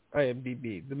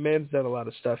IMDb. The man's done a lot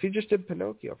of stuff. He just did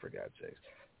Pinocchio, for God's sakes.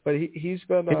 But he's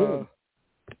been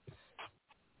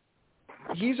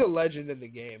he's a legend in the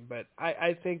game. But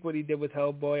I think what he did with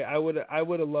Hellboy, I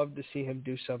would have loved to see him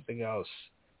do something else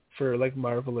for like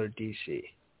Marvel or DC.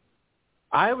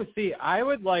 I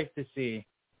would like to see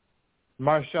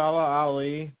Mahershala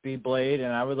Ali be Blade,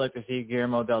 and I would like to see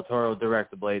Guillermo del Toro direct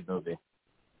the Blade movie.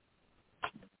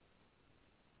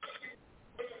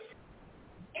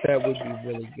 That would be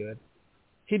really good.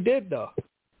 He did, though.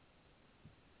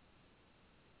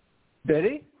 Did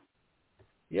he?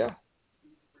 Yeah.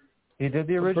 He did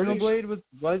the original Blade with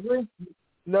Leslie?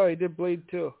 No, he did Blade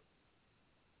 2.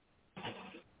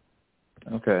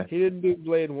 Okay. He didn't do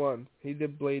Blade 1. He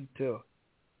did Blade 2.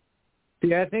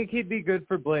 Yeah, I think he'd be good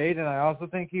for Blade, and I also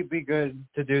think he'd be good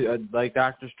to do like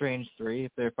Doctor Strange 3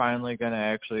 if they're finally going to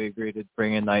actually agree to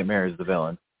bring in Nightmare as the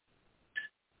villain.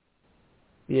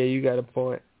 Yeah, you got a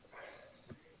point.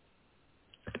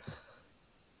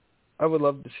 I would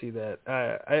love to see that.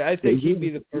 I think he'd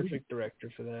be the perfect director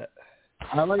for that.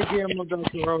 I like Guillermo del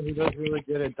Toro. He does really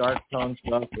good at dark tone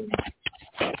stuff. He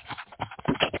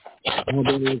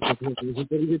did a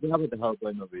good job with the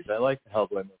Hellboy movies. I like the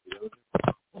Hellboy movies.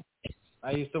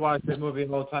 I used to watch that movie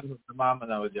all the time with my mom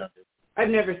when I was younger. I've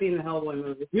never seen the Hellboy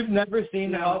movie. You've never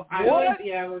seen No, I was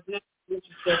never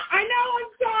interested. I know, I'm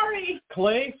sorry.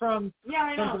 Clay from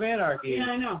I know. Sons of Anarchy Yeah,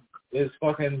 I know. is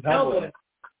fucking Hellboy.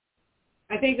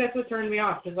 I think that's what turned me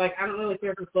off, because, like, I don't really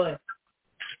care for Clay.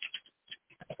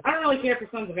 I don't really care for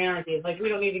Sons of Anarchy. Like, we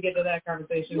don't need to get to that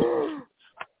conversation.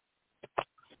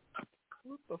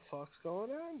 What the fuck's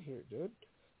going on here, dude?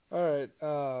 All right,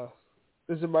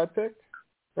 is it my pick?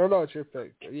 Oh, no, it's your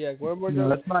pick. Yeah, one more. No,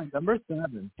 that's my number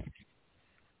 7.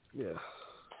 Yeah.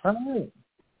 All right.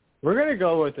 We're going to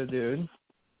go with the dude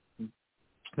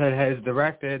that has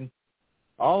directed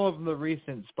all of the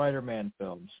recent Spider-Man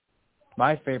films.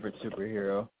 My favorite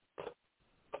superhero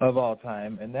of all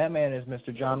time, and that man is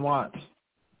Mr. John Watts.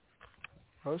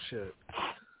 Oh, shit.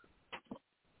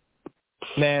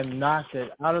 Man knocked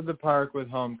it out of the park with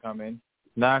Homecoming,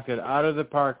 knocked it out of the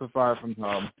park with Far From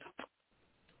Home,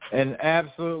 and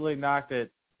absolutely knocked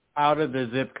it out of the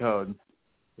zip code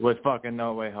with fucking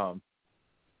No Way Home.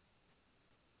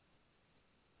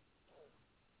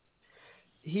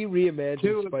 He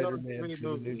reimagined Spider-Man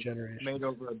for the new generation. Made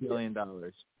over $1 billion.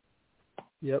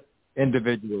 Yep.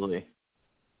 Individually.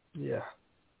 Yeah.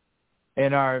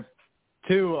 And are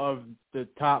 2 of the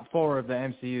top 4 of the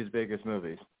MCU's biggest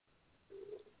movies.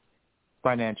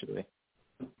 Financially.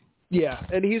 Yeah,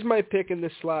 and he's my pick in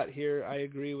this slot here. I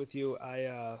agree with you.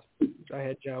 I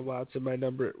had John Watts in my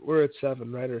number. We're at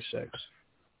 7, right, or 6?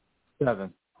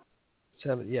 7.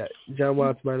 7, yeah. John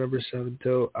Watts, my number 7,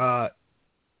 too.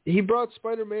 He brought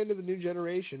Spider-Man to the new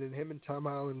generation, and him and Tom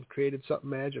Holland created something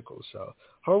magical. So,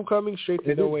 Homecoming, straight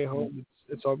to No Way Home,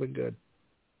 it's all been good.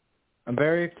 I'm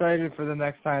very excited for the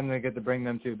next time they get to bring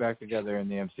them 2 back together in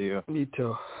the MCU. Me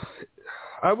too.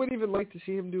 I would even like to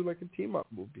see him do like a team-up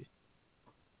movie.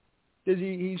 Because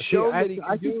he's shown that he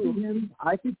can do.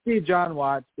 I could see John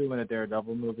Watts doing a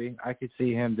Daredevil movie. I could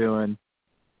see him doing,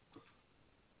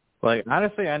 like,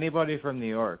 honestly, anybody from New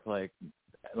York, like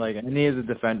any of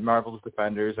the Marvel's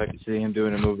Defenders. I could see him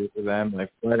doing a movie for them,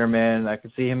 like Spider-Man. I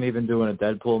could see him even doing a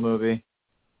Deadpool movie.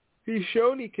 He's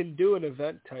shown he can do an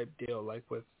event-type deal, like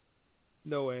with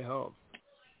No Way Home.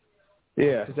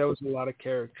 Yeah. Because that was a lot of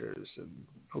characters and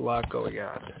a lot going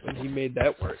on, and he made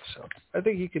that work. So I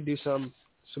think he could do some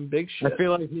big shit. I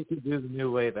feel like he could do the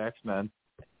new wave X-Men.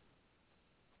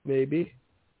 Maybe.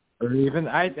 Or even,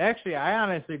 I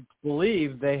honestly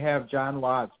believe they have John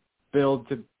Watts billed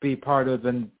to be part of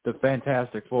the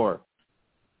Fantastic Four.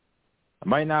 I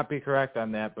might not be correct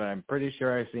on that, but I'm pretty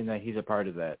sure I've seen that he's a part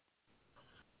of that.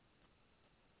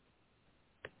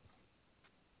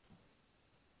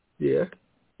 Yeah.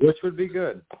 Which would be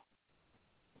good.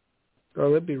 Oh,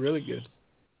 that'd be really good.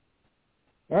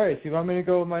 All right, so you want me to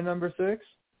go with my number 6?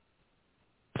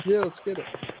 Yeah, let's get it.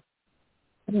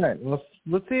 All right,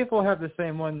 let's see if we'll have the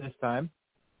same one this time.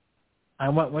 I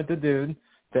went with the dude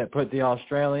that put the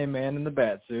Australian man in the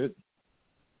bat suit.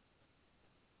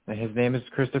 And his name is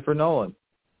Christopher Nolan.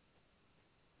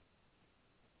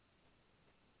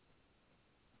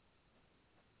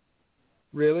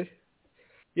 Really?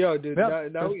 Yo, dude,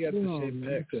 Yep. now we got the same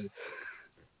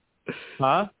pick.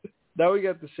 Huh? Now we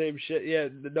got the same shit. Yeah,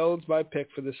 Nolan's my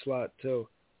pick for this slot, too.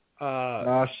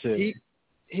 Oh, shit.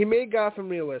 He made Gotham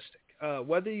realistic.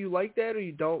 Whether you like that or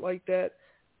you don't like that,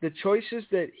 the choices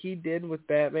that he did with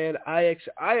Batman, I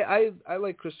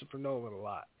like Christopher Nolan a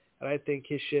lot. And I think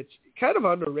his shit's kind of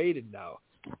underrated now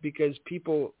because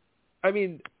people, I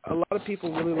mean, a lot of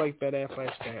people really like Ben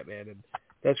Affleck's Batman, and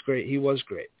that's great. He was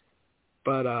great.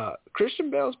 But Christian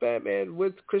Bale's Batman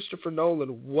with Christopher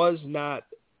Nolan was not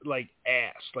like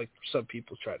ass, like some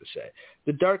people try to say.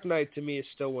 The Dark Knight, to me, is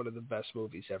still one of the best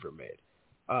movies ever made.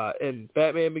 And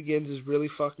Batman Begins is really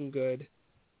fucking good.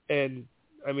 And,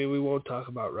 I mean, we won't talk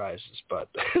about Rises, but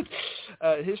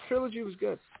his trilogy was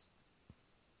good.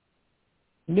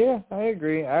 Yeah, I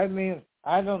agree. I mean,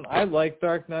 I like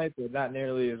Dark Knight, but not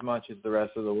nearly as much as the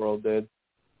rest of the world did.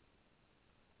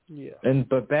 Yeah.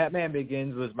 But Batman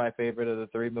Begins was my favorite of the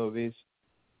three movies.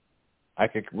 I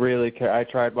could really care. I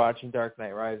tried watching Dark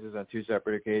Knight Rises on 2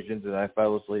 separate occasions, and I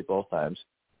fell asleep both times.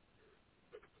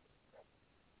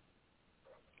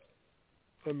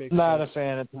 That makes Not sense. a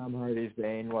fan of Tom Hardy's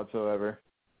Bane whatsoever.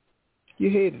 You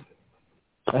hate it.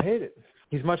 I hate it.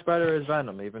 He's much better as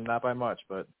Venom, even not by much,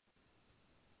 but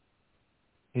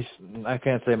I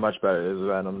can't say much better as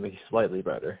Venom. He's slightly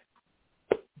better.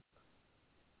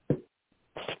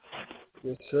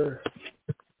 Yes, sir.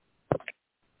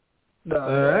 No,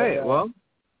 All right, well.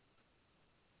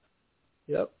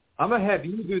 Yep. I'm going to have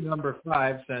you do number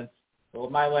 5 since,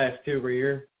 well, my last 2 were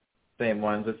your same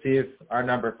ones. Let's see if our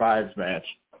number 5s match.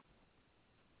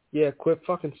 Yeah, quit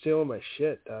fucking stealing my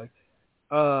shit, dog.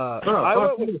 I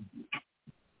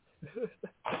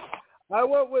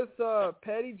went with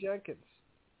Patty Jenkins.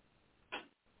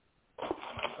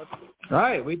 All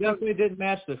right, we definitely did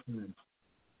match this one.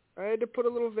 I had to put a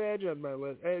little vag on my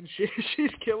list, and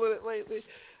she's killing it lately.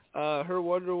 Her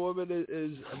Wonder Woman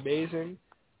is amazing.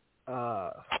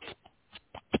 The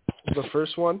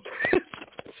first one.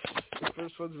 The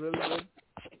first one's really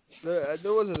good.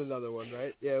 There wasn't another one,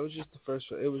 right? Yeah, it was just the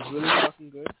first one. It was really fucking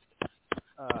good.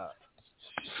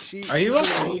 Are you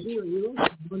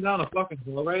going down a fucking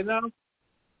hill right now?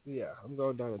 Yeah, I'm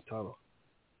going down a tunnel.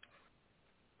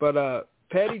 But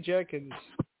Patty Jenkins,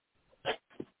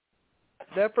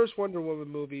 that first Wonder Woman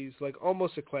movie is like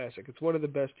almost a classic. It's one of the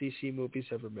best DC movies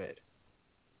ever made.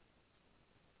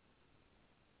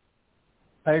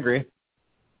 I agree.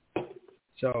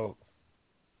 So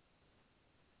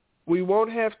we don't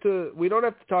have to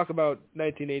talk about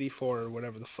 1984 or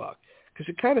whatever the fuck, because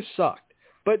it kind of sucked.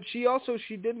 But she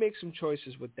did make some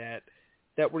choices with that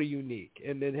were unique,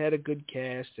 and it had a good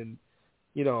cast, and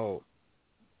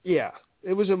yeah,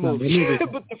 it was a movie.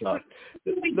 But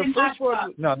the first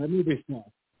one, no, the movie's not.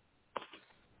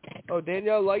 Oh,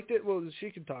 Danielle liked it. Well, she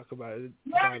can talk about it.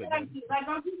 I'll give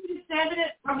it 7.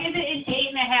 I'll give it an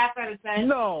 8.5 out of 10.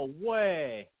 No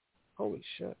way. Holy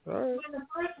shit! All right. When the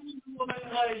first woman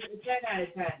was a 10 out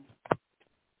of 10.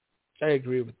 I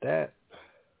agree with that.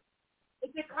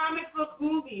 It's a comic book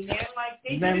movie, man. Like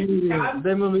they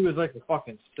that movie was like a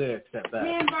fucking 6 at that.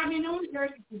 Man, Bobby, no one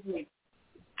cares if you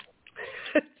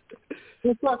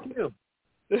Well, fuck you.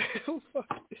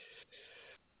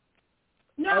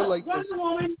 No, like Wonder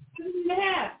Woman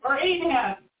 7.5 or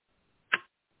 8.5.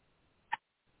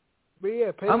 But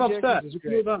yeah, Patty I'm Jenkins upset. is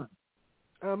great.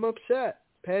 I'm upset.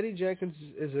 Patty Jenkins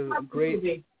is a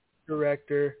great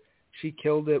director. She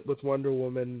killed it with Wonder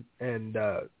Woman, and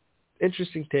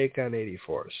interesting take on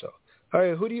 84. So, all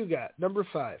right, who do you got? Number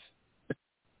 5.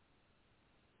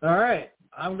 All right,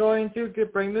 I'm going to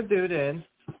bring the dude in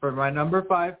for my number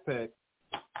 5 pick,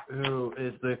 who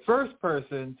is the first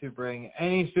person to bring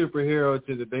any superhero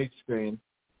to the big screen.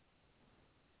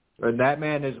 And that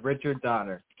man is Richard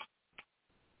Donner.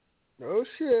 Oh,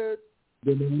 shit.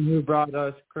 The man who brought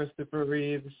us Christopher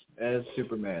Reeves as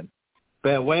Superman.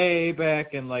 But way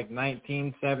back in like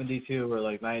 1972 or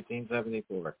like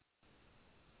 1974.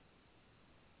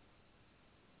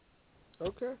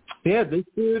 Okay. Yeah, this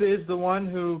dude is the one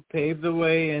who paved the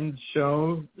way and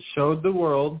showed the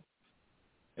world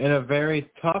in a very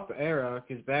tough era,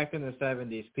 because back in the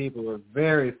 70s, people were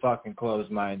very fucking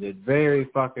closed-minded, very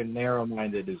fucking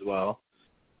narrow-minded as well.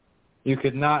 You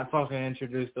could not fucking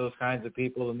introduce those kinds of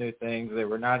people to new things. They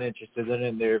were not interested in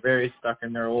it. They were very stuck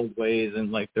in their old ways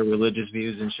and like their religious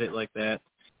views and shit like that.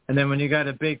 And then when you got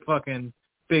a big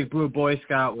blue Boy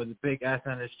Scout with a big S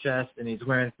on his chest and he's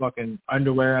wearing fucking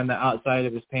underwear on the outside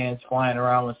of his pants, flying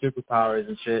around with superpowers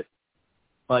and shit,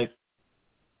 like,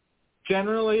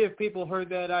 generally, if people heard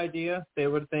that idea, they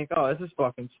would think, oh, this is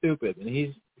fucking stupid. And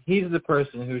he's the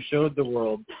person who showed the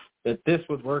world that this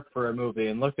would work for a movie,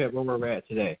 and look at where we're at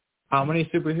today. how many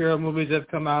superhero movies have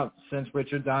come out since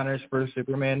Richard Donner's first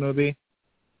Superman movie?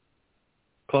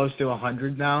 Close to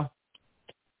 100 now.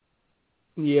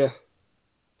 Yeah.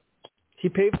 He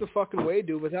paved the fucking way,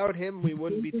 dude. Without him, we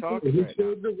wouldn't be talking right now. He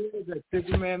showed the way that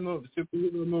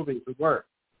superhero movies would work.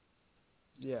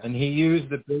 Yeah. And he used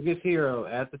the biggest hero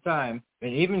at the time,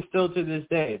 and even still to this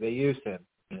day, they used him.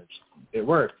 It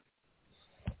worked.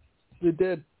 It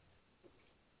did.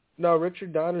 No,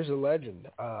 Richard Donner's a legend.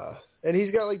 And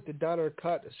he's got, like, the Donner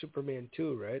cut of Superman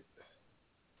 2, right?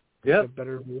 Yep. A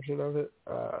better version of it.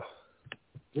 Well,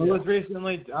 it was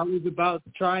recently, I was about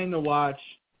trying to watch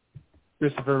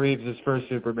Christopher Reeves' first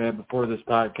Superman before this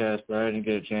podcast, but I didn't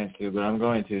get a chance to, but I'm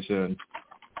going to soon.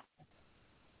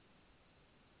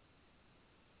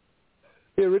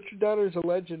 Yeah, Richard Donner is a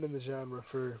legend in the genre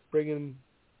for bringing...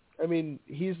 I mean,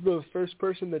 he's the first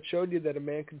person that showed you that a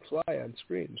man can fly on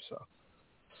screen, so...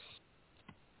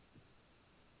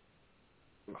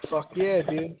 Fuck yeah,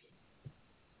 dude.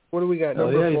 What do we got,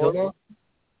 number 4 now?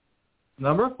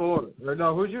 Number 4. Or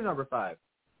no, who's your number 5?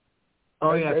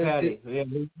 Oh, yeah, Patty. Yeah,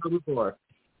 who's number 4?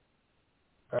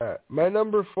 All right. My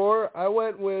number 4, I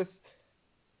went with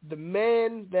the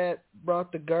man that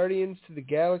brought the Guardians to the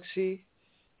Galaxy.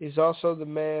 He's also the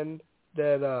man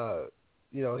that,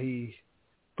 he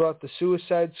brought the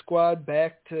Suicide Squad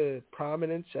back to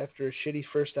prominence after a shitty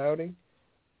first outing.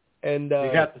 And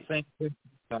you got the same thing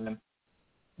time.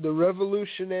 The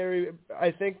revolutionary, I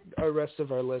think the rest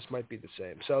of our list might be the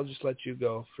same, so I'll just let you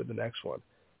go for the next one.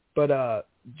 But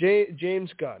James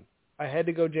Gunn. I had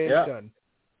to go James Gunn.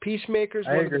 Peacemaker's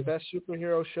one of the best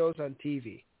superhero shows on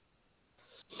TV.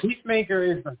 Peacemaker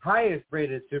is the highest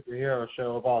rated superhero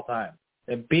show of all time.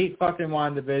 It beat fucking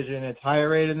WandaVision. It's higher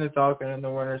rated than Falcon and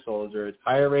the Winter Soldier. It's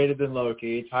higher rated than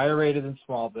Loki. It's higher rated than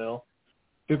Smallville.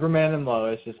 Superman and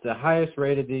Lois. It's the highest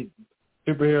rated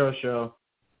superhero show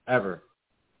ever.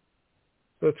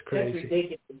 That's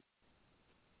crazy.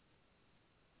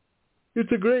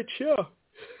 It's a great show.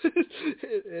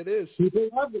 It is. People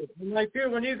love it. And like,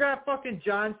 dude, when you got fucking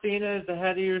John Cena as the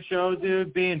head of your show,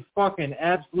 dude, being fucking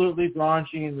absolutely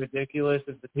raunchy and ridiculous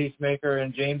as the Peacemaker,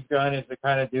 and James Gunn is the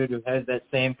kind of dude who has that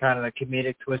same kind of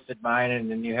comedic twisted mind, and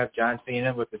then you have John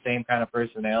Cena with the same kind of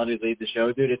personality lead the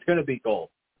show, dude, it's going to be gold.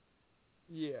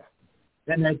 Yeah.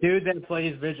 And that dude that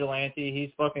plays Vigilante, he's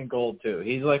fucking gold, too.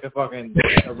 He's like a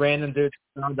random dude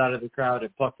found out of the crowd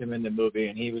and plucked him in the movie,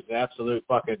 and he was absolute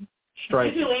fucking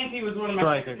Vigilante was one of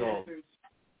my favorite gold.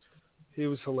 He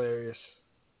was hilarious.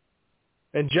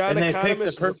 And John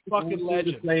Economist was a fucking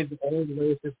legend. He played the old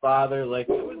racist father. Like,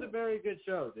 it was a very good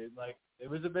show, dude. Like, it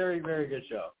was a very, very good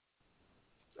show.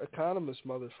 Economist,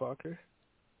 motherfucker.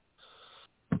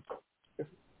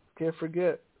 Can't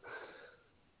forget.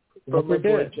 From my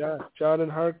boy John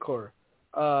and Hardcore.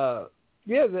 The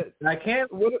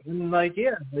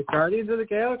Guardians of the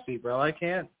Galaxy, bro.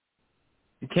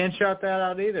 You can't shout that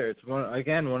out either. It's one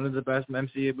of the best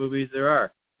MCU movies there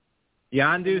are.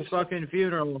 Yondu's fucking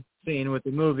funeral scene with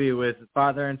the movie with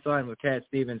father and son with Cat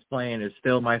Stevens playing is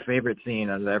still my favorite scene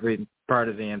out of every part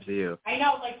of the MCU. I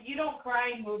know, like, you don't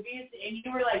cry in movies, and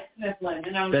you were like sniffling,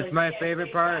 and I was That's my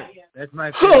favorite part. Yeah. That's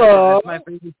my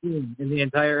favorite scene in the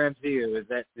entire MCU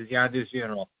is Yondu's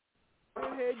funeral. I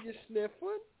had you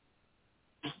sniffling.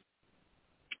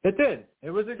 It did.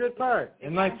 It was a good part.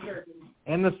 And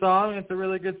and the song, it's a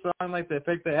really good song. Like, they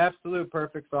picked the absolute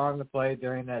perfect song to play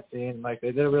during that scene. Like,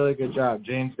 they did a really good job.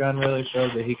 James Gunn really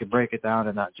showed that he could break it down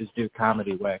and not just do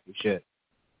comedy wacky shit.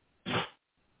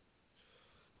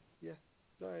 Yeah,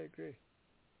 no, I agree.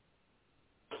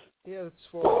 Yeah, that's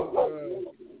for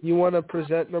you want to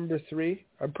present number 3?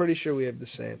 I'm pretty sure we have the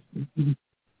same.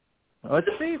 Let's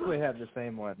see if we have the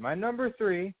same one. My number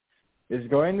 3 is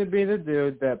going to be the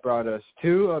dude that brought us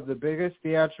 2 of the biggest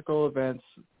theatrical events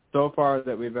so far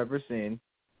that we've ever seen.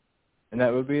 And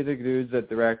that would be the dudes that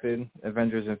directed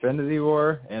Avengers Infinity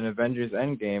War and Avengers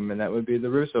Endgame, and that would be the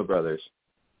Russo brothers.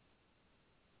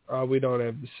 We don't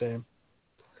have the same.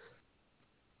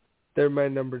 They're my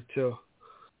number 2.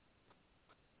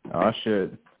 Oh,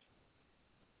 shit.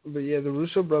 But yeah, the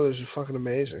Russo brothers are fucking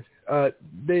amazing.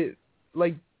 They,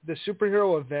 like, the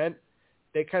superhero event,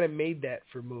 they kind of made that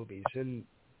for movies. And,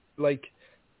 like,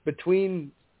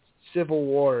 between Civil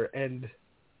War and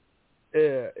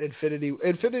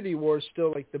Infinity War is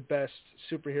still, like, the best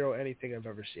superhero anything I've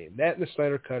ever seen. That and the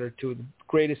Snyder Cut are 2 of the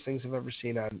greatest things I've ever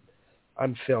seen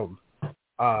on film.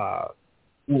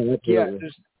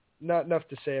 There's not enough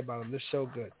to say about them. They're so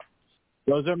good.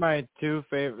 Those are my 2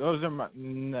 favorite.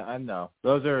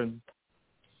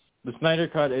 The Snyder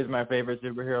Cut is my favorite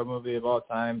superhero movie of all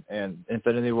time, and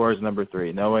Infinity War is number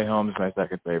 3. No Way Home is my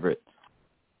second favorite.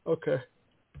 Okay.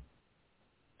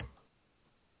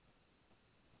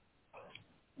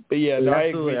 But yeah, no, I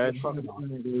agree.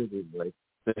 Like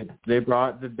they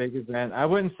brought the big event. I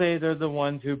wouldn't say they're the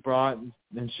ones who brought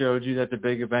and showed you that the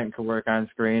big event could work on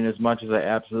screen. As much as I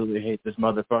absolutely hate this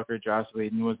motherfucker, Joss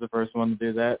Whedon was the first one to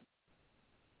do that.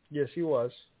 Yes, he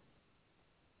was.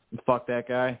 Fuck that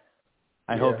guy.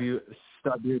 I hope you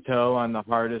stub your toe on the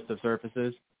hardest of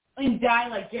surfaces. And die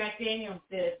like Jack Daniels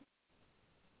did.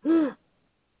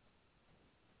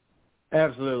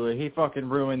 Absolutely. He fucking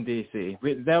ruined DC.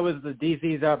 That was the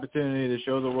DC's opportunity to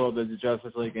show the world that the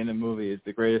Justice League in a movie is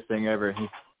the greatest thing ever. He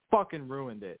fucking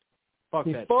ruined it. Fuck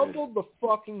he that fumbled the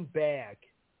fucking bag.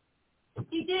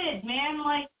 He did, man.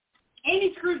 Like, and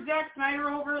he screwed Zack Snyder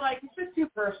over. Like, it's just too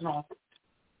personal.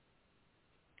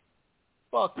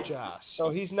 Fuck Joss. So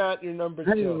he's not your number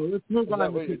Anyway, two. let's move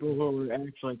on to people who we're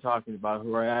actually talking about,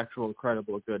 who are actual,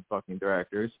 credible, good fucking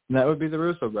directors. And that would be the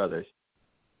Russo brothers.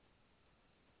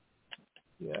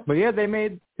 Yeah. But yeah, they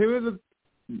made two of the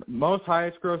most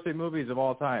highest grossing movies of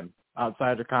all time,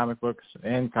 outside of comic books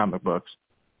and comic books.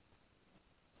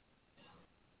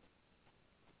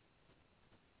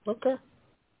 Okay.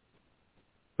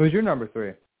 Who's your number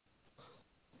three?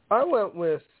 I went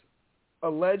with a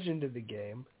legend of the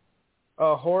game,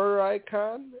 a horror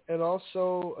icon, and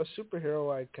also a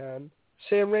superhero icon,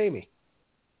 Sam Raimi.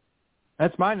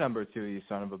 That's my number two, you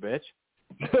son of a bitch.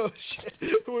 Oh,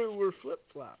 shit. We're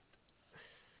flip-flopped.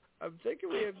 I'm thinking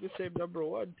we have the same number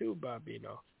one, too,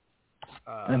 Bobino.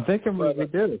 I'm thinking we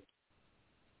do.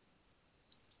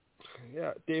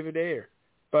 Yeah, David Ayer.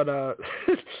 But,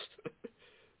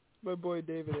 my boy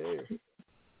David Ayer.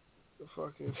 The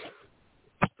fucking...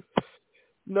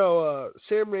 No,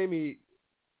 Sam Raimi,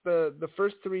 the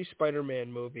first three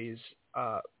Spider-Man movies,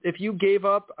 if you gave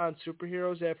up on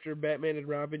superheroes after Batman and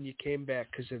Robin, you came back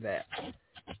because of that.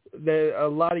 A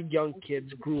lot of young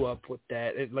kids grew up with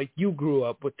that. Like, you grew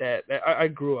up with that. I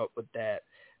grew up with that.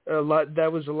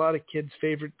 That was a lot of kids'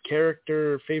 favorite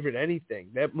character, favorite anything.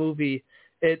 That movie,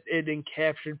 it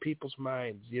encaptured people's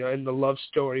minds, you know, and the love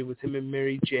story with him and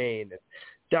Mary Jane. And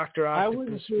Dr. Octopus. I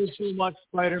wouldn't say too much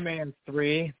Spider-Man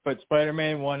 3, but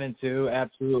Spider-Man 1 and 2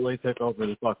 absolutely took over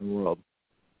the fucking world.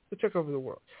 It took over the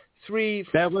world. 3...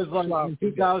 That was like in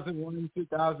 2001,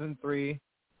 2003,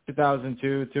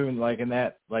 2002, and like in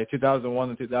that, like 2001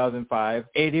 and 2005,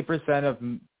 80% of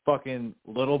fucking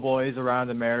little boys around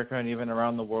America and even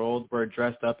around the world were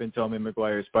dressed up in Tobey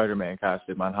Maguire's Spider-Man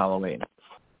costume on Halloween.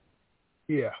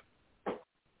 Yeah.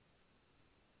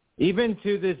 Even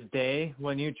to this day,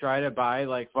 when you try to buy,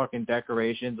 like, fucking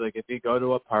decorations, like, if you go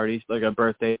to a party, like a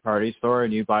birthday party store,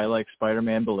 and you buy, like,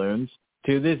 Spider-Man balloons,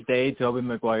 to this day, Tobey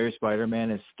Maguire's Spider-Man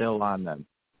is still on them.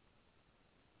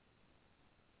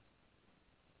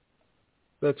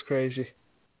 That's crazy.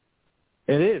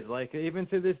 It is. Like, even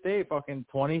to this day, fucking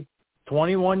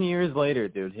 21 years later,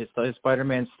 dude, his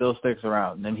Spider-Man still sticks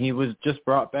around. And he was just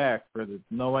brought back for the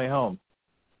No Way Home.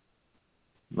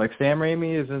 Like, Sam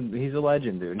Raimi he's a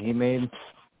legend, dude.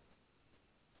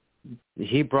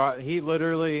 He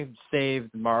literally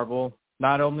saved Marvel,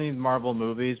 not only Marvel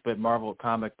movies, but Marvel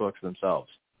comic books themselves.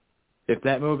 If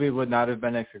that movie would not have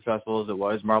been as successful as it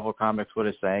was, Marvel Comics would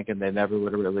have sank and they never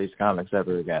would have released comics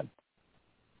ever again.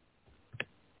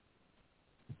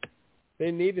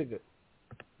 They needed it.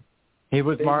 He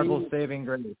was Marvel's saving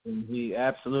grace, and he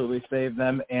absolutely saved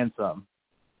them and some.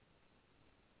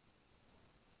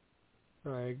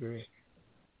 I agree.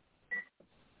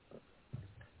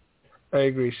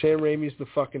 Sam Raimi's the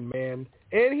fucking man.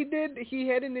 And he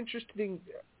had an interesting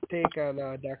take on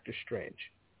Doctor Strange.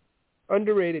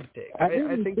 Underrated take. I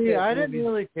didn't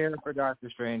really care for Doctor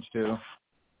Strange, too.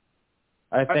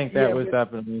 I think that was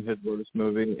definitely his worst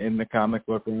movie in the comic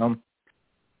book realm.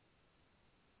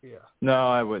 Yeah. No,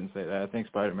 I wouldn't say that. I think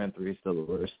Spider-Man 3 is still the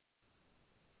worst.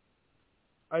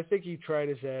 I think he tried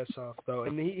his ass off, though,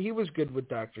 and he was good with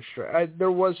Doctor Strange.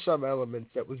 There was some elements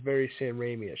that was very Sam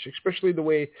Raimi-ish, especially the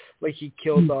way, like, he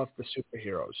killed off the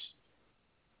superheroes.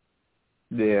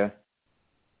 Yeah.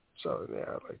 So, yeah,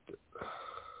 I liked it.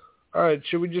 All right,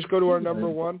 should we just go to our number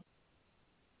one?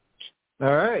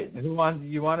 All right. You want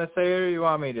to say it or you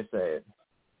want me to say it?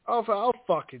 I'll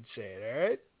fucking say it, all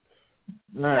right?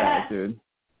 All right, dude.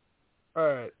 All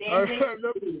right.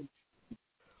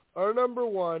 Our number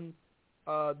one,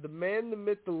 the man, the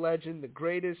myth, the legend, the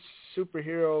greatest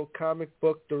superhero comic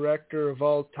book director of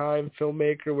all time,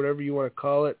 filmmaker, whatever you want to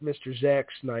call it, Mr. Zack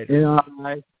Snyder.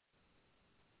 Yeah.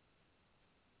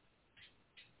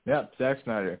 Yep, Zack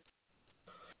Snyder.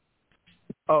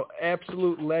 Oh,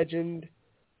 absolute legend.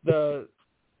 The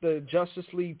Justice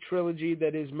League trilogy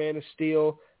that is Man of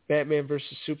Steel, Batman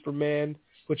versus Superman,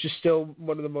 which is still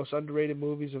one of the most underrated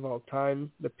movies of all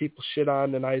time that people shit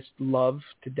on and I love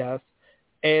to death.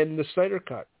 and the Snyder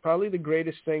Cut, probably the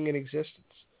greatest thing in existence.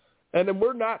 And then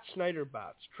we're not Snyder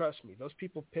bots, trust me. Those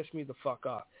people piss me the fuck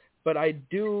off. But I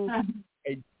do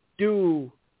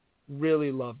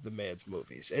really love the man's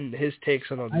movies and his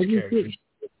takes on all these characters.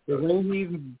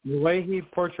 The way he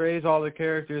portrays all the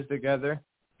characters together,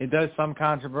 he does some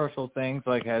controversial things,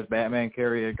 like has Batman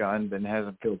carry a gun and has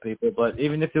him kill people. But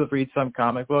even if you read some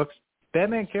comic books,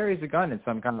 Batman carries a gun in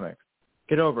some comics.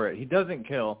 Get over it. He doesn't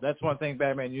kill. That's one thing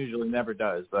Batman usually never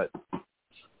does, but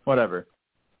whatever,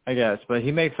 I guess. But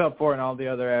he makes up for it in all the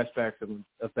other aspects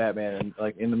of Batman, and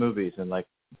like in the movies, and like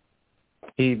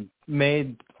he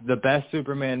made the best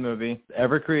Superman movie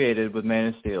ever created with Man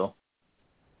of Steel.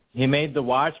 He made The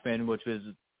Watchmen, which was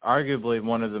arguably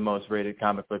one of the most rated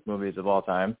comic book movies of all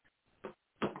time.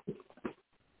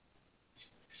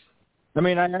 I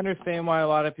mean, I understand why a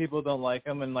lot of people don't like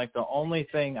him, and like the only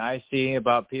thing I see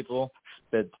about people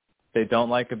that they don't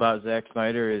like about Zack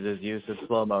Snyder is his use of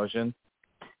slow motion.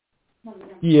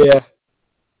 Yeah.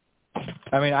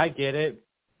 I mean, I get it,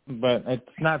 but it's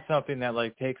not something that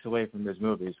like takes away from his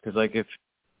movies. Because like if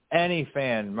any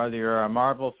fan, whether you're a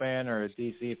Marvel fan or a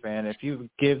DC fan, if you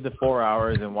give the 4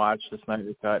 hours and watch the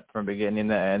Snyder Cut from beginning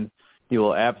to end, you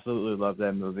will absolutely love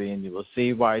that movie, and you will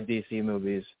see why DC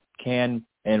movies can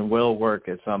and will work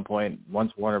at some point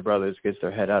once Warner Brothers gets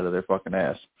their head out of their fucking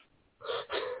ass.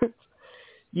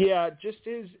 Yeah, just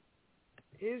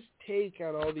his take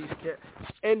on all these characters.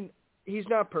 And he's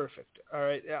not perfect, all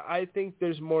right? I think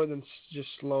there's more than just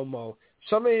slow-mo.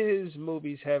 Some of his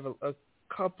movies have a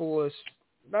couple of,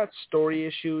 not story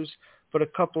issues, but a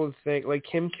couple of things, like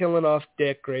him killing off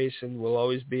Dick Grayson will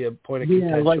always be a point of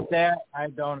contention. Yeah, like that I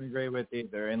don't agree with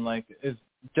either. And like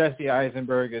Jesse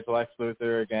Eisenberg as Lex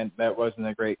Luthor, again, that wasn't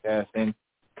a great casting.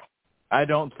 I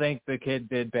don't think the kid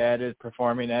did bad at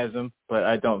performing as him, but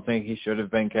I don't think he should have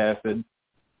been casted.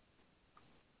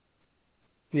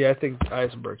 Yeah, I think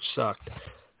Eisenberg sucked.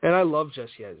 And I love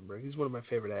Jesse Eisenberg. He's one of my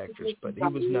favorite actors, but he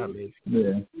was not me.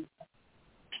 Yeah.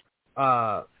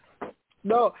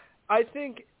 No, I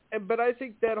think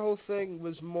that whole thing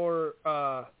was more,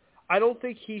 I don't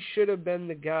think he should have been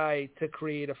the guy to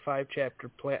create a 5-chapter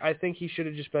plan. I think he should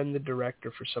have just been the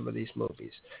director for some of these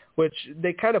movies, which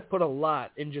they kind of put a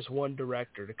lot in just one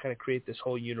director to kind of create this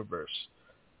whole universe.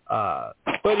 But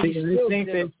I think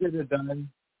they should have done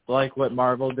like what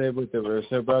Marvel did with the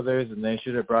Russo brothers, and they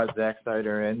should have brought Zack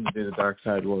Snyder in to do the Dark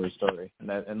Side Warriors story, and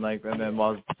then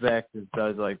while Zack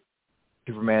does like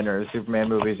Superman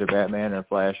movies or Batman or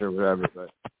Flash or whatever. But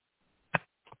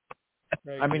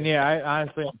I mean, yeah,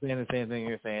 I'm saying the same thing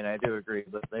you're saying. I do agree,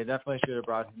 but they definitely should have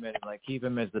brought him in and like keep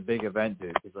him as the big event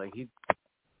dude, because like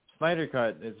Snyder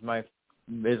Cut is my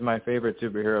favorite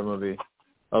superhero movie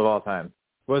of all time.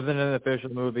 Wasn't an official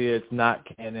movie. It's not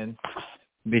canon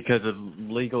because of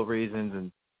legal reasons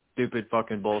and stupid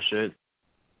fucking bullshit.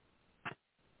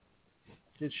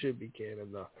 It should be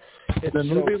canon, though. The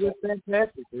movie was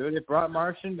fantastic, dude. It brought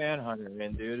Martian Manhunter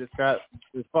in, dude. It's got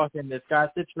the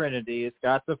Trinity. It's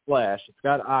got the Flash. It's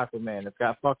got Aquaman. It's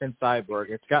got fucking Cyborg.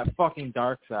 It's got fucking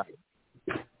Darkseid.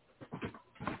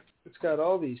 It's got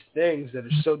all these things that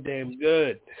are so damn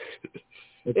good.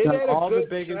 It's got all the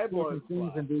biggest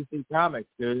things in DC Comics,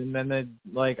 dude. And then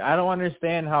I don't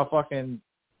understand how fucking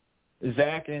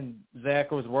Zack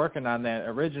was working on that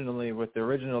originally with the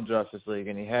original Justice League,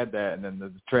 and he had that, and then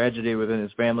the tragedy within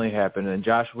his family happened, and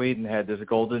Joss Whedon had this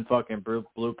golden fucking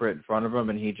blueprint in front of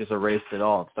him, and he just erased it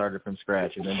all and started from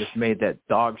scratch, and then just made that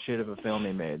dog shit of a film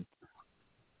he made.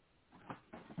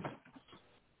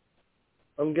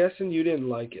 I'm guessing you didn't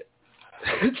like it.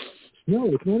 No,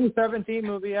 the 2017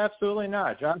 movie, absolutely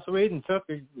not. Joss Whedon took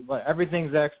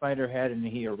everything Zack Snyder had, and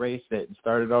he erased it and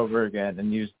started over again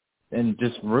and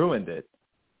just ruined it.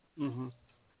 Mm-hmm.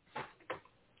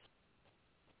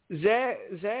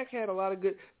 Zack had a lot of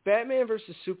good. Batman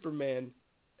versus Superman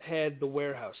had the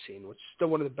warehouse scene, which is still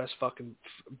one of the best fucking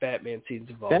Batman scenes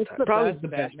of all time. Probably the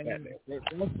best Batman.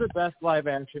 That's the best live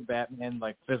action Batman,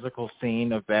 like physical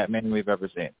scene of Batman we've ever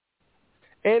seen.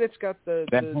 And it's got the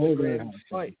grand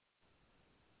fight,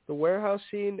 the warehouse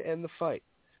scene and the fight.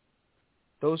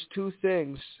 Those two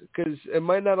things, because it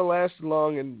might not have lasted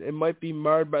long and it might be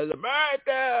marred by the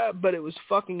Martha, but it was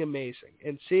fucking amazing.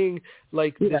 And seeing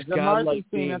this godlike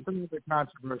scene, that's another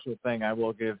controversial thing I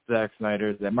will give Zack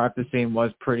Snyder. That Martha scene was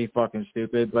pretty fucking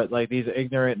stupid, but these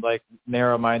ignorant,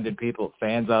 narrow-minded people,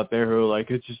 fans out there who are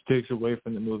it just takes away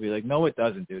from the movie. No, it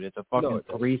doesn't, dude. It's a fucking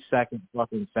 3-second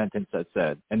fucking sentence that's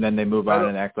said, and then they move on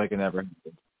and act like it never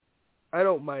happened. I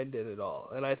don't mind it at all,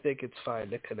 and I think it's fine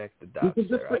to connect the dots. You can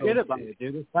just forget about it,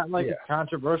 dude. It's not it's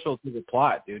controversial to the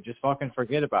plot, dude. Just fucking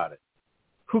forget about it.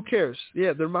 Who cares?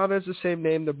 Yeah, their mom has the same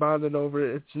name. They're bonding over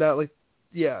it. It's not like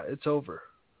yeah, it's over.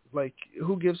 Like,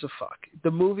 who gives a fuck?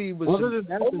 The movie was Other than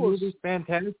that, the movie's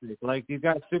fantastic. Like, you've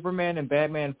got Superman and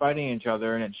Batman fighting each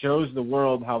other, and it shows the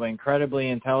world how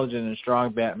incredibly intelligent and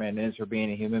strong Batman is for being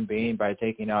a human being by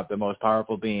taking out the most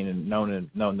powerful being known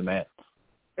to man.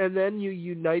 And then you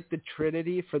unite the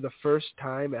Trinity for the first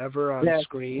time ever on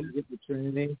screen. You get the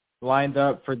Trinity lined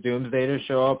up for Doomsday to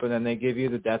show up, and then they give you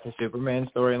the Death of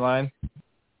Superman storyline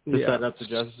to set up the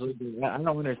Justice League. I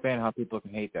don't understand how people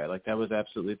can hate that. Like, that was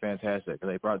absolutely fantastic.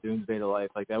 They brought Doomsday to life.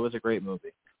 Like, that was a great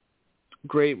movie.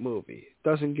 Great movie.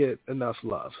 Doesn't get enough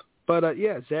love. But,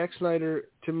 yeah, Zack Snyder,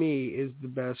 to me, is the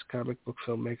best comic book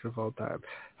filmmaker of all time.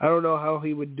 I don't know how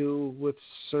he would do with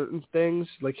certain things,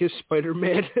 like his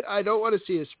Spider-Man. I don't want to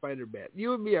see his Spider-Man.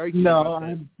 You and me arguing about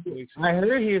that. I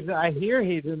hear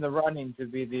he's in the running to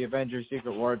be the Avengers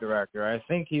Secret War director. I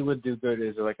think he would do good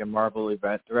as, like, a Marvel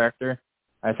event director.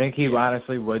 I think he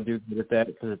honestly would do good at that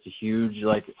because it's a huge,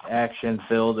 like,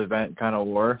 action-filled event kind of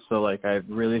war. So, like, I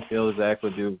really feel Zach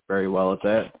would do very well at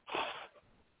that.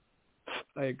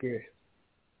 I agree.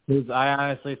 Because I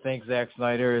honestly think Zack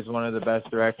Snyder is one of the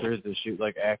best directors to shoot,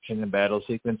 like, action and battle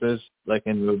sequences, like,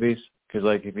 in movies. Because,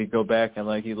 like, if you go back and,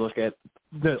 like, you look at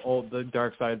the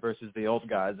Dark Side versus the Old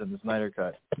Gods in the Snyder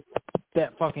Cut,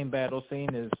 that fucking battle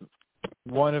scene is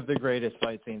one of the greatest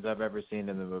fight scenes I've ever seen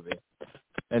in the movie.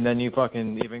 And then you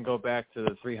fucking even go back to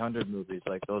the 300 movies,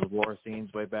 like those war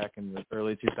scenes way back in the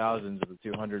early 2000s of the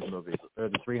 200 movies, or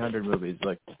the 300 movies.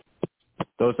 Like,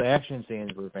 those action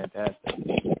scenes were fantastic.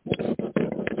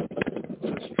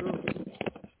 That's true.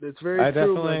 It's very true. I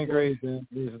definitely agree that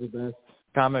he's the best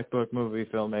comic book movie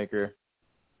filmmaker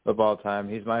of all time.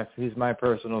 He's my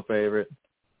personal favorite,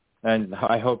 and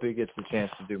I hope he gets the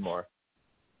chance to do more.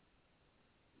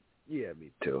 Yeah,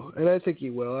 me too. And I think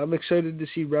he will. I'm excited to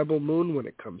see Rebel Moon when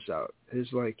it comes out.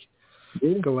 His, like,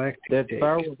 galactic that take.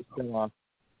 Star Wars spin-off.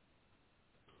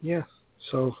 Yeah.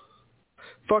 So,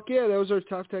 fuck yeah, that was our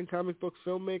top 10 comic book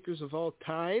filmmakers of all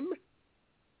time.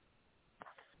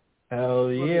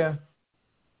 Hell yeah.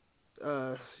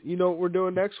 You know what we're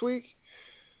doing next week?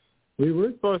 We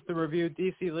were supposed to review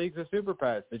DC Leagues of Super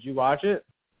Pets. Did you watch it?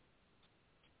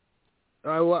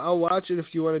 I'll watch it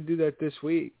if you want to do that this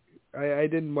week. I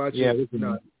didn't watch it. We can.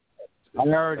 No. I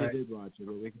already did watch it,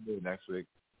 but we can do it next week.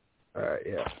 All right,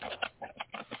 yeah.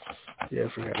 Yeah, I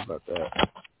forgot about that.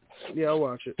 Yeah, I'll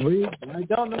watch it. I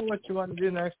don't know what you want to do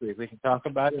next week. We can talk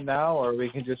about it now, or we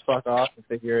can just fuck off and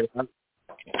figure it out.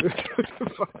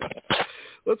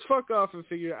 Let's fuck off and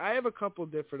figure it out. I have a couple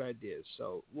different ideas,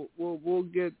 so we'll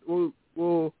get in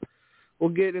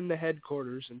the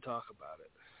headquarters and talk about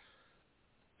it.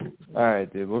 All right,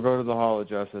 dude. We'll go to the Hall of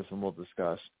Justice and we'll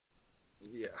discuss.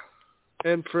 Yeah.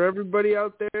 And for everybody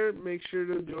out there, make sure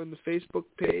to join the Facebook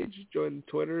page, join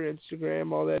Twitter,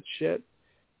 Instagram, all that shit.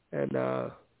 And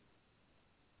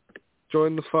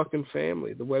join the fucking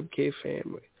family, the WebK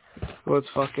family. Let's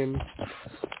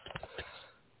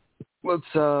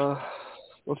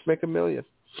make $1 million.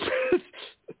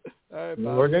 All right,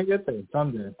 Bob. We're going to get there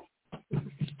someday.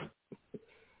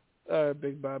 All right,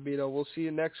 Big Bobito. We'll see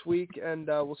you next week, and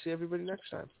we'll see everybody next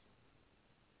time.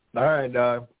 All right,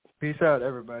 dog. Peace out,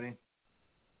 everybody.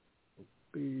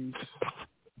 Peace.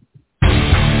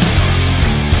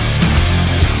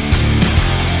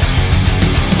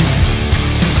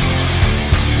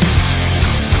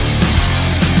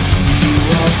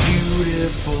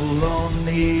 Beautiful on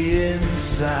the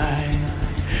inside,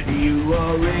 you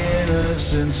are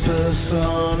innocence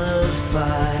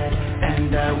personified,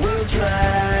 and I will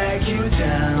try